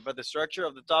on grammar, but the structure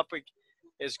of the topic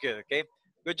is good, okay?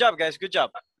 Good job, guys, good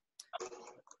job.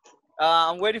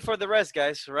 I'm waiting for the rest,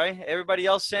 guys, right? Everybody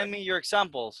else send me your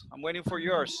examples. I'm waiting for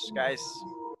yours, guys.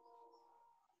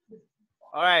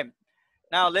 All right,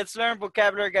 now let's learn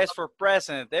vocabulary, guys, for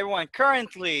present. Everyone,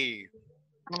 currently.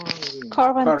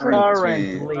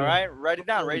 Currently. All right, write it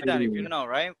down if you know,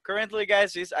 right? Currently,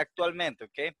 guys, is actualmente,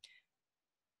 okay?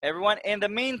 Everyone, in the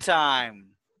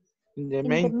meantime. In the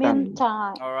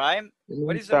meantime. All right.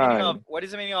 What is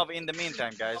the meaning of in the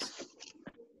meantime, guys?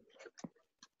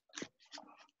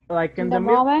 Like in the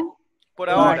moment? Por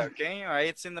ahora, okay? All right,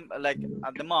 it's in the, like,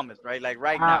 at the moment, right? Like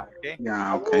right now, okay?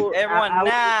 Yeah, okay. Everyone,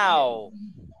 now.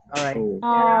 All right.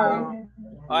 All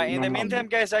right, in the meantime,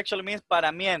 guys, actually means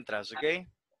para mientras, okay?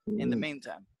 In the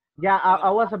meantime. Yeah, I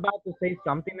was about to say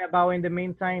something about in the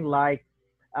meantime, like,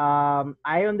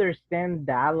 I understand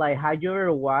that, like, how you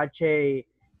ever watch a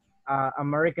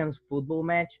American football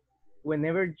match,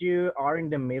 whenever you are in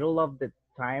the middle of the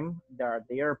time that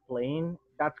they are playing,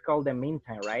 that's called the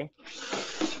meantime, right?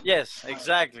 Yes,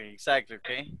 exactly,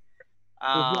 okay.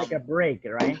 It's like a break,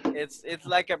 right? It's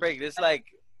like a break. It's like,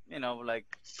 you know, like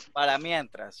para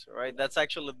mientras, right? That's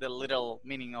actually the little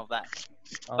meaning of that.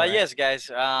 But yes,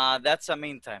 guys, that's a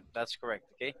meantime. That's correct,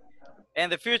 okay? In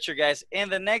the future, guys, in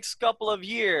the next couple of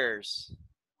years.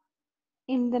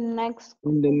 In the next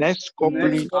couple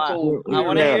of I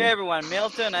want to hear everyone.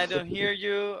 Milton, I don't hear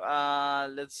you.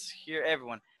 Let's hear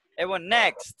everyone. Everyone,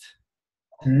 next.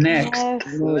 Next. All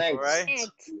right.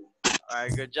 All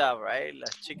right, good job, right?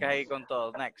 Las chicas ahí con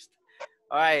todo. Next.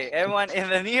 All right, everyone, in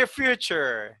the near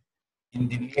future. In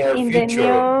the near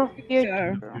future. All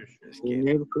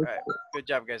right. Good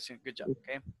job, guys. Good job,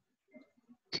 okay?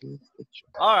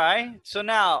 All right, so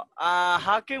now,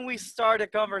 how can we start a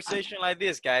conversation like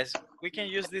this, guys? We can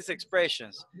use these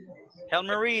expressions. Help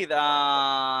me read,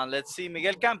 let's see,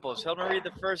 Miguel Campos, help me read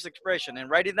the first expression and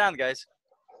write it down, guys.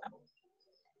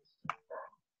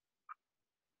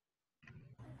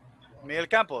 Miguel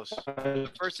Campos,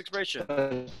 first expression.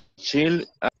 Child,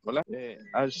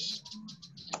 as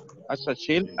a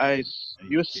child, I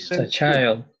used a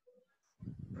child.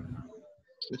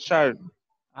 A child.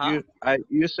 I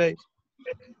used to.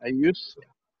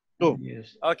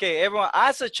 Yes. Okay, everyone.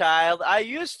 As a child, I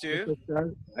used to.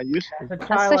 I used to.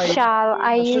 As a child,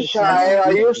 I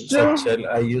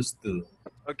used to.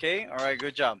 Okay. All right.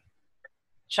 Good job.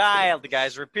 Child,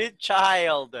 guys. Repeat.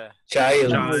 Child.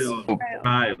 Child. All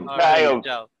right, good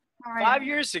job. 5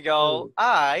 years ago,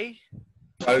 I.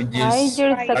 5 years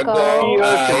ago,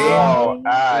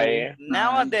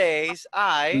 Nowadays,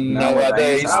 I.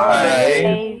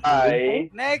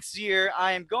 Next year,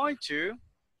 I am going to.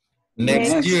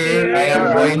 Next year, I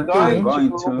am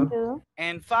going to.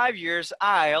 In 5 years,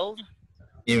 I'll.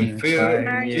 In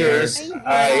 5 years,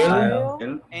 I'll.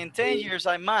 In 10 years,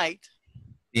 I might.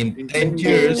 In 10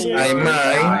 years, I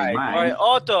might. All right,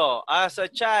 Otto, as a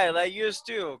child, I used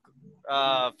to.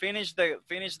 Finish the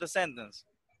sentence.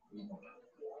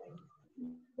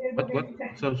 What?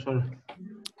 So sorry.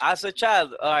 As a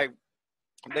child, all right.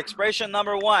 The expression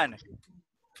number 1.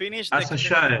 Finish. As a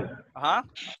child.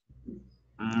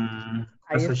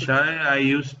 As a child, I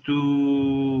used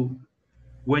to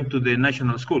went to the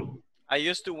national school. I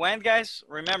used to went, guys.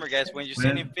 Remember, guys, when you see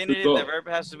an infinitive, the verb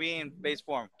has to be in base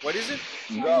form. What is it?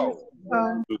 Go.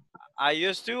 I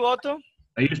used to, Otto?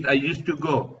 I used to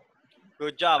go.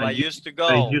 Good job. I used to go.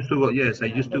 I used to go. Yes, I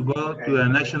used to go to a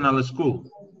national school.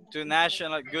 To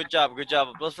national. Good job. Good job.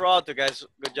 Applause for Otto, guys.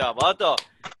 Good job. Otto,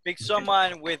 pick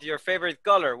someone with your favorite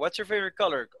color. What's your favorite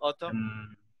color, Otto?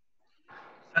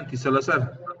 Santi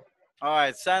Salazar. All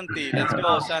right, Santi. Let's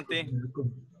go, Santi.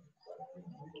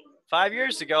 5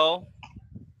 years ago.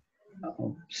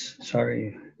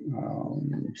 Sorry.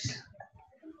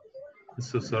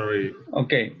 So sorry.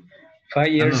 Okay. 5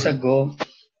 years ago,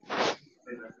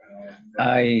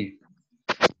 I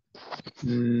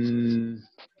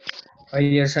 5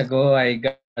 years ago, I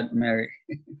got married.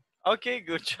 Okay,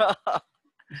 good job.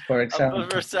 For example.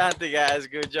 For Santi, guys,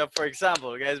 good job. For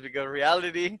example, guys, because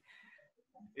reality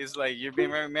is like you've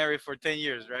been married for 10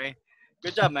 years, right?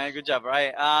 Good job, man. Good job,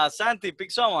 right? Santi,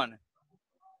 pick someone.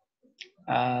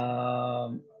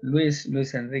 Luis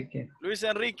Enrique. Luis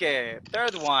Enrique,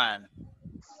 third one.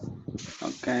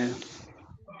 Okay.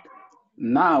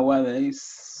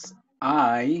 Nowadays,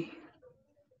 I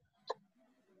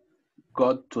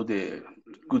go to the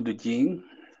gym.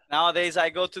 Nowadays, I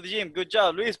go to the gym. Good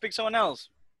job, Luis. Pick someone else.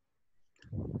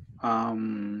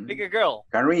 Pick a girl.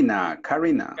 Karina.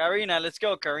 Karina, let's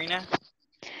go, Karina.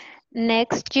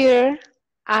 Next year,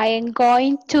 I am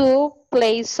going to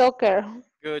play soccer.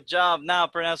 Good job. Now,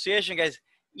 pronunciation, guys.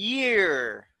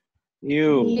 Year.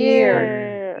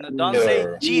 Year. No, don't say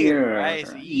year, right?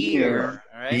 It's year,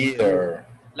 all right? Year.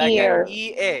 Like Year. an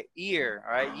E-A, ear,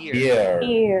 all right? Year.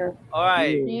 Year. All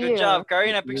right, good Year. job.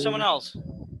 Karina, pick someone else.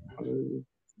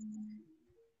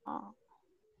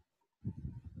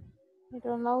 I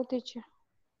don't know, teacher.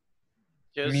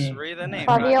 Just read the name.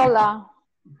 Fabiola.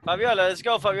 Fabiola, let's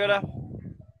go, Fabiola.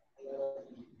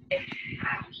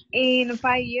 In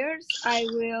 5 years, I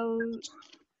will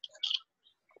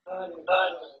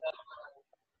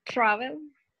travel.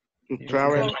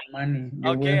 Money.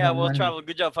 Okay, I will travel.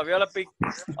 Good job, Fabiola. Pick.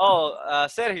 Oh,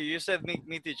 Sergio, you said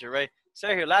me teacher, right?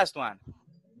 Sergio, last one.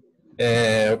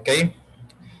 Okay.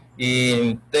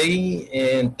 In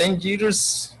 10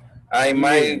 years, I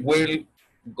might will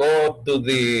go to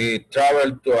the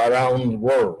travel to around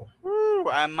world. Ooh,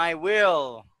 I might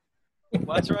will.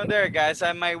 What's wrong there, guys?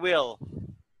 I might will.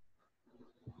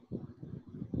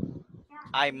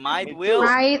 I might will.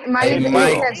 Might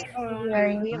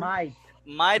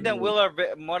And will are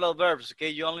modal verbs. Okay,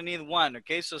 you only need one.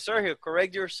 Okay, so Sergio,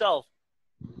 correct yourself.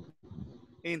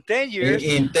 In 10 years.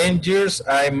 In 10 years,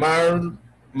 I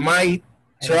might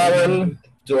travel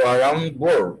to around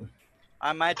world.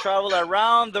 I might travel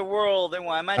around the world.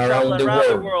 I might Around travel the around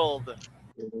the world. world.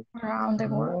 Around the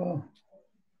world.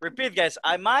 Repeat, guys.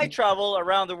 I might travel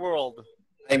around the world.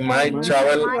 I might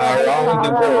travel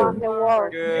around the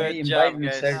world. Good job,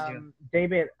 guys.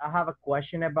 David, I have a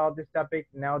question about this topic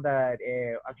now that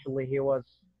actually he was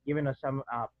giving us some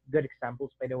good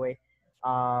examples, by the way.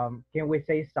 Can we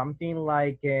say something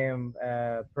like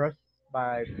by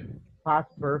past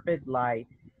perfect, like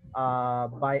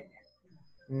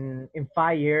in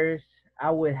 5 years,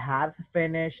 I would have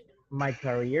finished my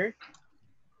career?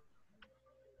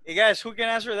 Hey, guys, who can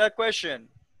answer that question?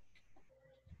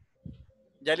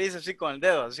 Ya le hice así con el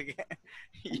dedo, así que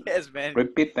yes, man.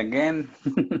 Repeat again.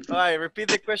 All right, repeat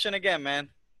the question again, man.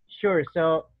 Sure.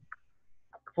 So,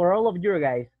 for all of you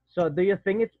guys, so do you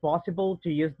think it's possible to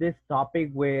use this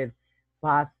topic with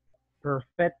past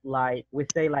perfect? Like we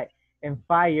say, like in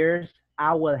 5 years,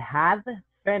 I will have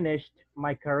finished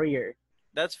my career.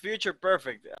 That's future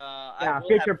perfect. Yeah,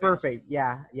 future perfect.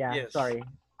 Yeah. Yes. Sorry.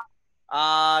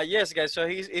 Yes, guys. So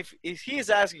if he's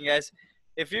asking, guys,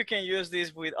 if you can use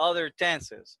this with other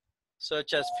tenses,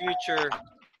 such as future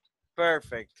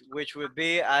perfect, which would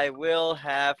be I will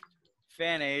have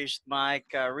finished my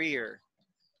career.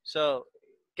 So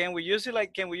can we use it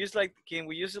like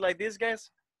this,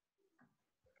 guys?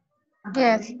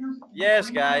 Yes. Yes,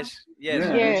 guys.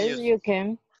 Yes, you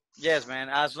can. Yes, man.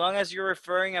 As long as you're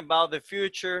referring about the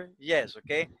future, yes,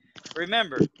 okay?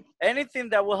 Remember, anything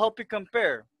that will help you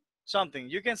compare something.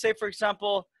 You can say, for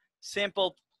example,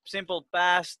 simple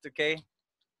past, okay?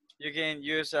 You can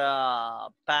use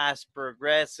past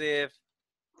progressive.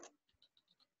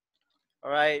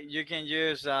 All right, you can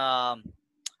use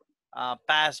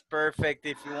past perfect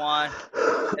if you want,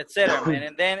 etc. man.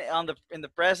 And then in the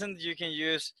present, you can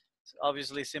use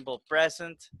obviously simple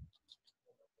present.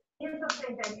 You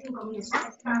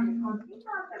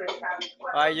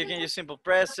can use simple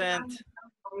present.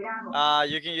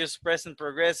 You can use present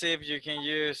progressive. You can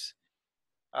use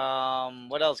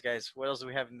what else, guys? What else do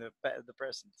we have in the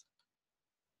present?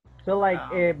 So like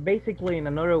basically, in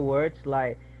other words,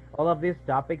 like all of these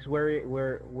topics we're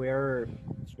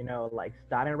like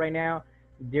studying right now,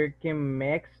 they can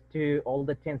mix to all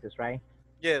the tenses, right?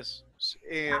 Yes.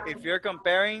 If you're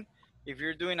comparing, if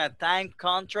you're doing a time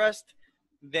contrast,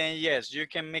 then yes, you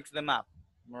can mix them up.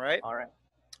 All right. All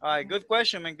right. Good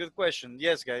question, man. Good question.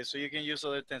 Yes, guys. So you can use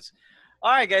other tenses.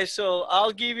 All right, guys. So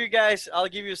I'll give you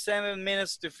 7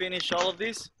 minutes to finish all of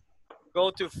this.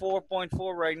 Go to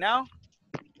 4.4 right now,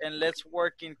 and let's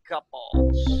work in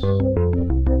couples.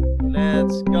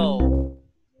 Let's go.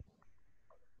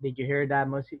 Did you hear that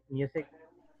music?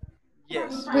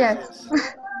 Yes. Yes.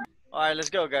 All right, let's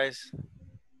go, guys.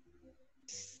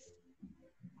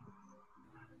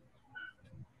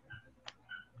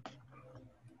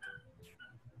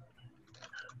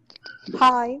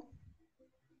 Hi.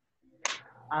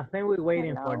 I think we're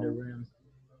waiting for the Hello. room.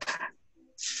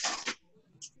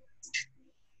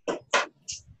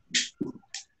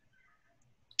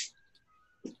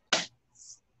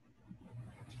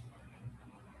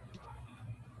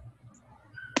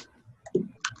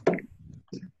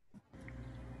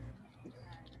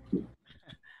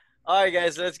 All right,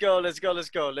 guys, let's go.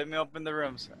 Let me open the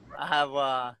rooms. I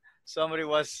have somebody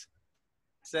was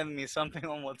sending me something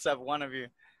on WhatsApp. One of you,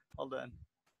 hold on.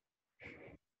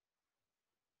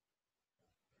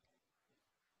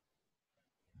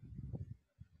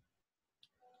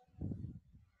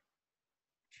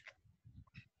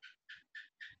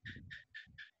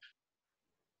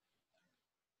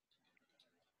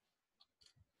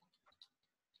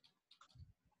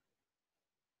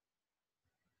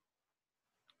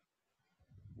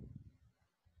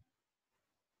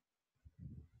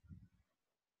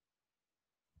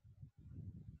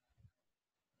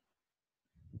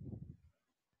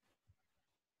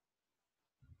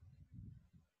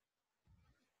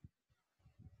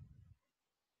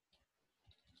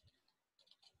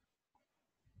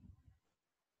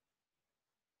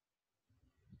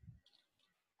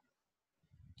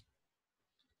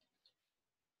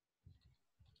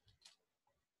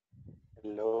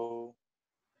 Hello.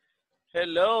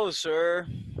 Hello, sir.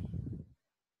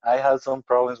 I have some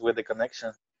problems with the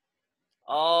connection.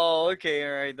 Oh, okay,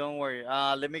 all right. Don't worry.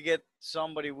 Let me get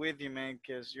somebody with you, man,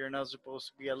 because you're not supposed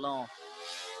to be alone.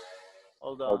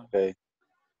 Hold on. Okay.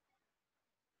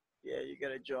 Yeah, you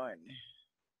gotta join.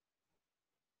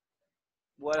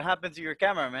 What happened to your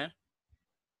camera, man?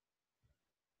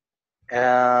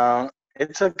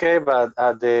 It's okay, but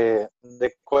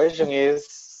the question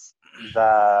is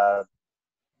that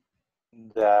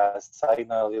the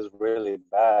signal is really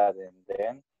bad, and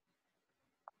then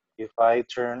if I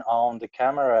turn on the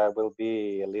camera, it will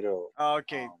be a little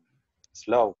Okay,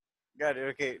 slow. got it.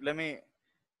 Okay, let me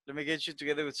get you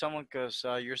together with someone because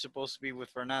you're supposed to be with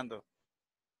Fernando.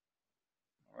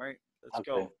 All right, let's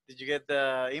Okay. go. Did you get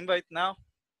the invite now?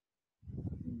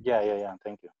 Yeah.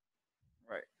 Thank you.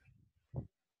 Right.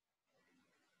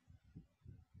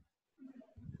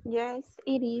 Yes,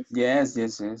 it is. Yes.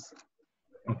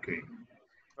 Okay.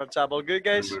 What's up? All good,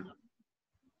 guys?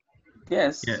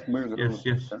 Yes, Yes, we're good.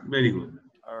 yes. Very good.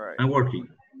 All right. I'm working.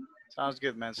 Sounds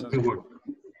good, man. Sounds Good good. work.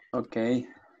 Okay.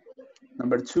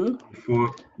 Number 2.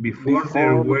 Before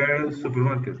there were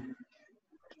supermarkets.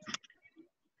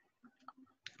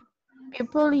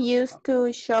 People used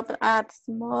to shop at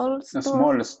small A stores.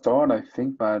 small store, I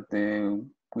think, but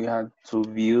we had to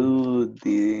view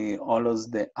all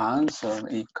of the answer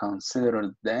and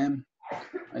consider them.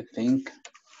 I think.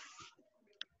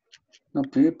 No,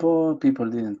 people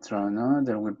didn't try. No,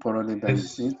 there were probably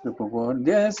Yes. people were.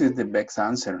 Yes, it's the best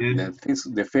answer. Yes.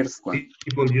 The first one.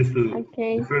 People used to.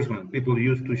 Okay. The first one. People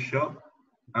used to shop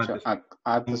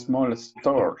At the small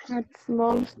stores. At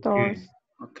small stores.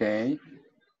 Okay.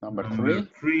 Number Number 3.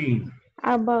 3.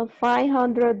 About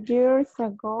 500 years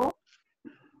ago.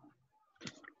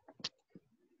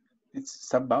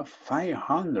 It's about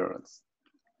 500.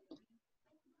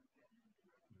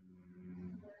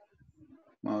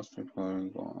 Most people are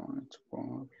going to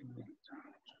work.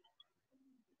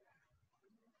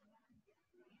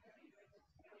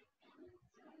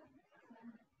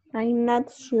 I'm not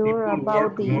sure People about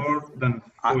work this. more than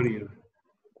 40 years.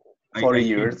 40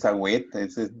 years a week.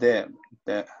 This is the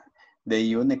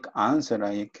unique answer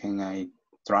I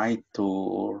try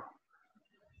to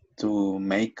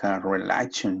make a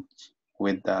relation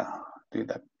with the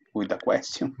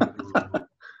question.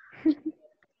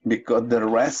 Because the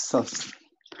rest of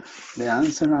the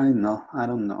answer I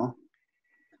don't know.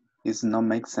 It's not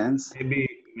make sense. Maybe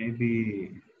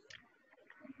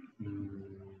no.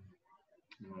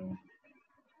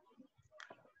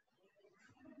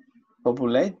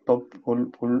 Population.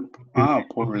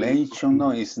 No,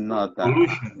 it's not.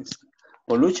 Pollution.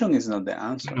 Pollution is not the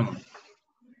answer.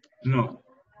 No.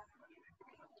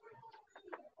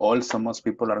 Also, most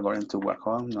people are going to work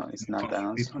home. No, it's not the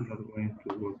answer. People are going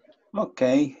to work.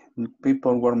 Okay,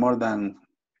 people work more than.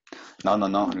 No.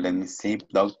 Let me see,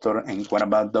 doctor. And what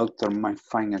about doctor might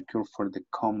find a cure for the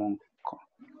common?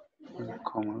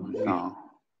 No.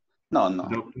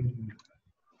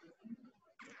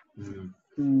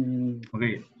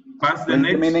 Okay. Pass the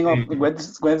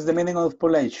next. What's the meaning of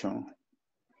pollution?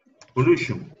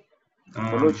 Pollution.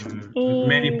 Pollution.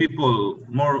 Many people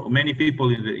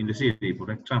in the city,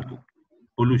 for example.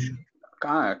 Pollution.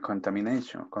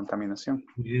 Contamination.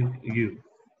 You.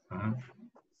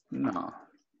 No.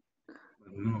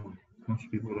 No, most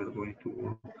people are going to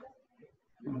work.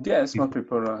 Yes, most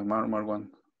people are more one.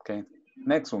 Okay,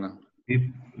 next one. if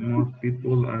more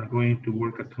people are going to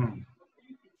work at home.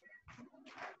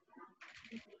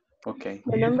 Okay.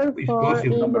 The number It's 4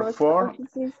 possible. in Number most 4,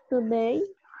 offices today,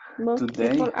 most today.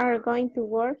 people are going to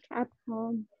work at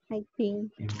home, I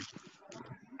think.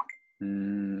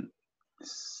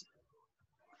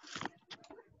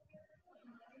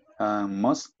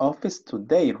 Most office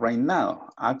today, right now,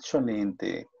 actually in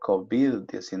the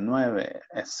COVID-19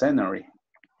 scenario.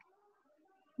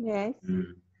 Yes.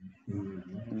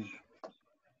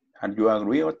 Are you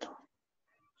agree, Otto?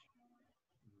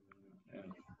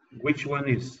 Which one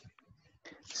is?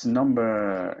 It's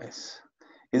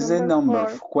is the number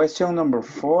 4. Question number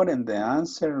 4, and the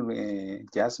answer,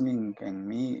 Jasmine and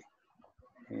me,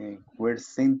 we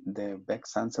think the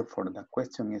best answer for the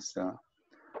question is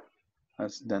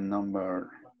the number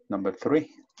 3.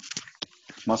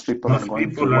 Most people are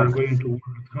going to work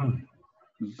at home.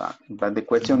 But the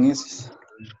question is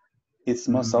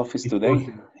most office today,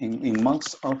 in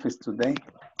most office today,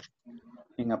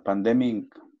 in a pandemic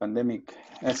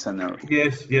scenario.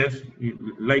 Yes,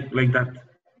 like that.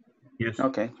 Yes.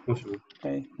 Okay. Possible.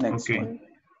 Okay. Next one.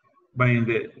 But in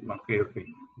the okay,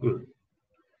 good.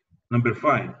 Number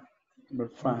 5. Number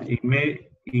 5.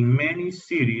 In many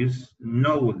cities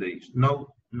nowadays.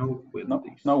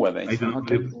 Nowadays. I don't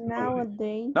Okay. live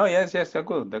Nowadays. No, yes, they're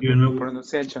good. The good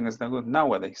pronunciation is the good.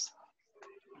 Nowadays.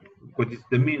 What is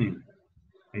the meaning?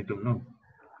 I don't know.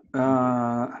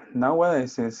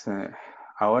 Nowadays is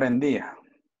ahora en día.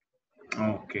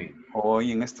 Okay.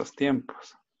 Hoy en estos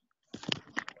tiempos.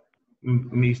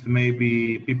 Means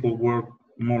maybe people work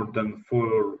more than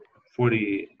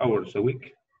 40 hours a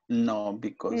week. No,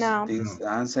 because this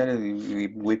answer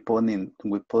we putting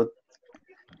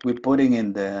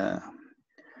in the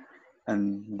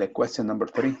question number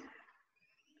 3.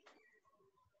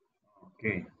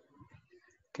 Okay.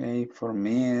 Okay, for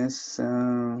me is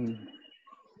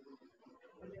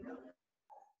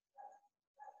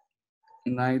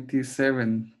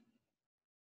 97.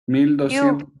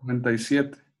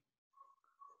 1297.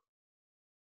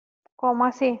 ¿Cómo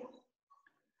así?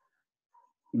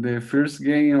 The first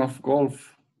game of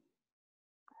golf.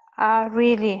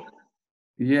 Really?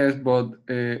 Yes, but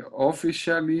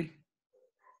officially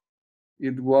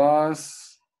it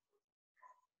was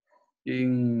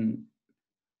in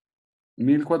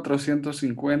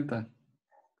 1450.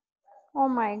 Oh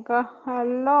my God, a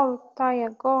long time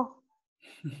ago.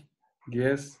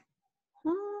 Yes.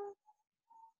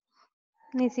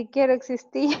 Ni siquiera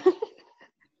existía.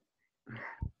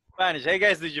 Spanish. Hey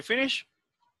guys, did you finish?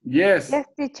 Yes. Yes,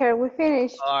 teacher, we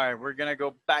finished. All right, we're gonna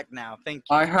go back now. Thank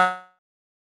you. I have.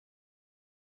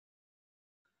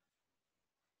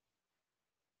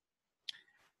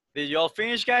 Did you all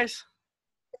finish, guys?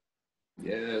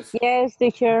 Yes. Yes,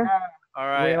 teacher. All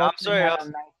right. I'm sorry.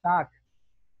 Nice talk.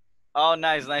 Oh,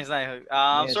 nice. I'm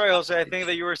Yes. sorry, Jose. I think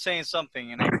that you were saying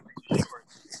something, and I.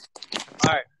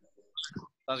 All right.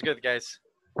 Sounds good, guys.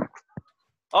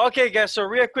 Okay, guys. So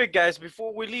real quick, guys,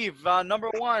 before we leave, number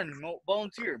 1,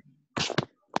 volunteer.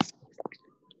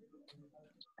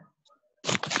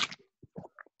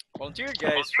 Volunteer,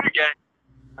 guys.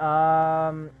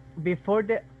 Before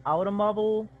the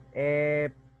automobile,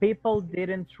 people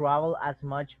didn't travel as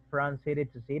much from city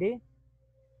to city.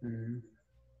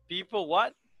 People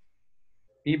what?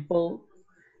 People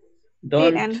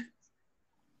don't.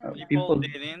 People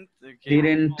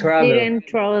didn't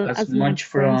travel as much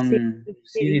from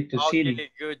city to city. Okay,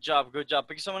 good job.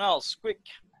 Pick someone else, quick.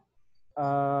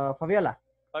 Fabiola,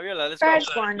 let's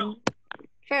go.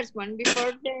 First one,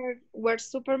 before there were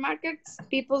supermarkets,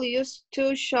 people used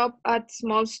to shop at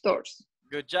small stores.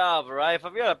 Good job, all right.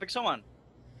 Fabiola, pick someone.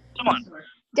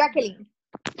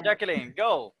 Jacqueline,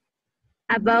 go.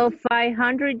 About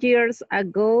 500 years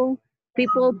ago,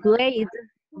 people played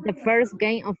the first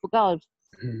game of golf.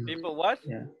 People what?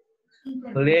 Yeah.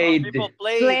 People played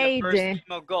the first game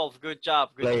of golf. Good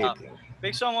job.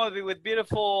 Pick someone with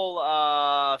beautiful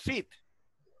feet.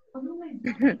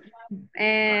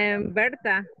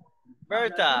 Berta.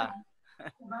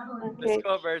 Let's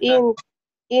go, Berta.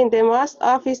 In the most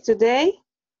office today,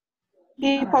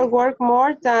 people work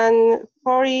more than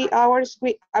 40 hours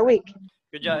a week.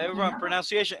 Good job, everyone.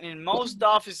 Pronunciation. In most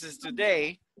offices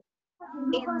today.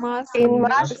 In most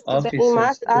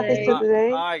offices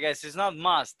today. All right, guys. It's not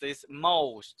must. It's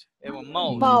most. It was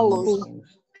most.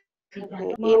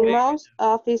 Okay. In most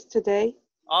office today.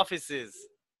 Offices.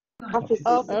 Offices.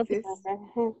 All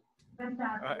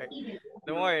right.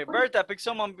 Don't worry. Berta, pick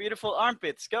someone beautiful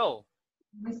armpits. Go.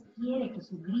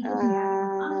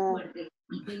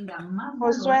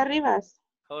 Josué Rivas.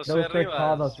 Those are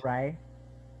codos, right?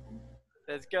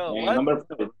 Let's go. Number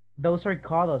 4. Those are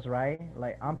codos, right?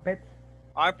 Like armpits.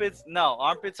 Armpits? No,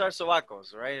 armpits are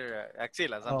sobacos, right?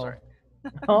 Axilas, I'm sorry.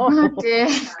 Okay.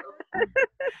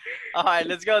 All right,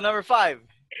 let's go. Number 5.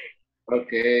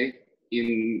 Okay.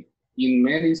 In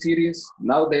many cities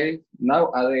nowadays,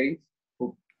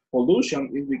 pollution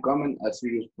is becoming a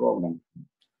serious problem.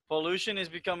 Pollution is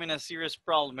becoming a serious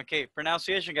problem. Okay,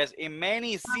 pronunciation, guys. In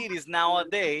many cities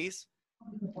nowadays.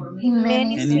 In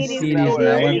many cities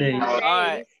nowadays. nowadays. All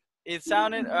right. It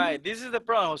sounded, all right, this is the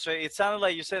problem, so it sounded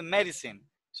like you said medicine.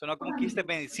 So no como que dijiste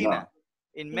medicina.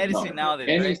 In medicine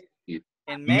nowadays, right?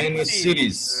 In many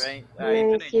cities, right? All right,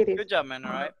 Many cities. good job, man,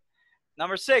 all right.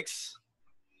 Number 6.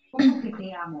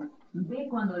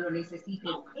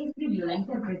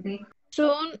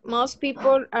 Soon, most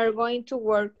people are going to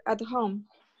work at home.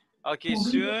 Okay,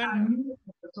 soon,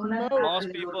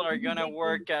 most people are going to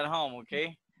work at home,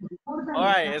 okay? All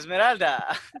right,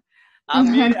 Esmeralda.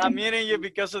 I'm muting you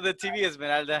because of the TV,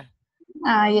 Esmeralda.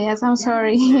 Yes, I'm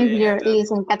sorry if you're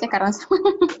listening. Katia Carranza.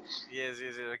 Yes.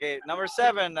 Okay, number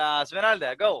 7,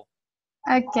 Esmeralda, go.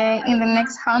 Okay, in the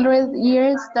next 100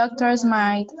 years, doctors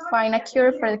might find a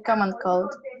cure for the common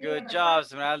cold. Good job,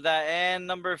 Esmeralda. And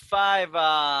number 5,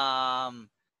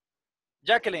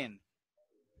 Jacqueline.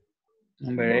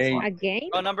 Number 8. Again?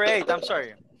 Oh, number 8. I'm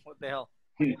sorry. What the hell?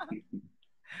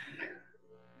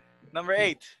 Number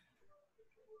 8.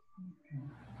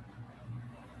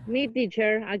 Me,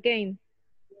 teacher, again.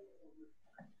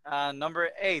 Number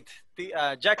 8.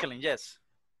 Jacqueline, yes.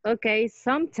 Okay,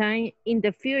 sometime in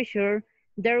the future,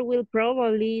 there will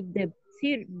probably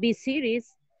be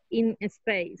cities in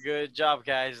space. Good job,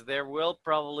 guys. There will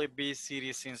probably be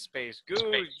cities in space.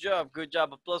 Good job.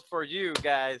 Applause for you,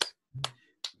 guys.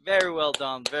 Very well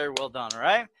done. All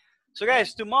right. So,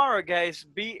 guys, tomorrow, guys,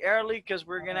 be early because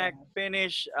we're gonna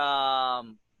finish.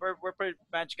 We're pretty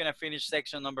much gonna finish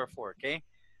section number 4. Okay.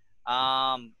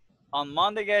 On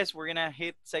Monday, guys, we're gonna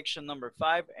hit section number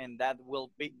 5, and that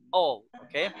will be all.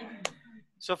 Okay.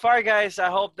 So far, guys, I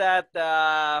hope that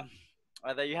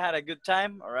that you had a good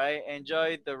time. All right.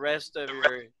 Enjoy the rest of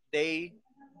your day.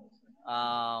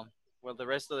 The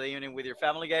rest of the evening with your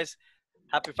family, guys.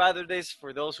 Happy Father's Day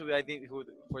for those who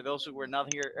for those who were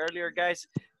not here earlier, guys.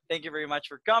 Thank you very much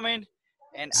for coming.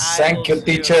 And Thank you,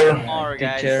 teacher. Tomorrow,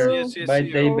 guys. Teacher. See you. Bye,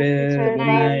 David. Good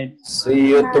night. See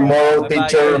you tomorrow, Bye-bye,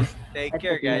 teacher. guys. Take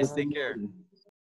care, guys. Take care.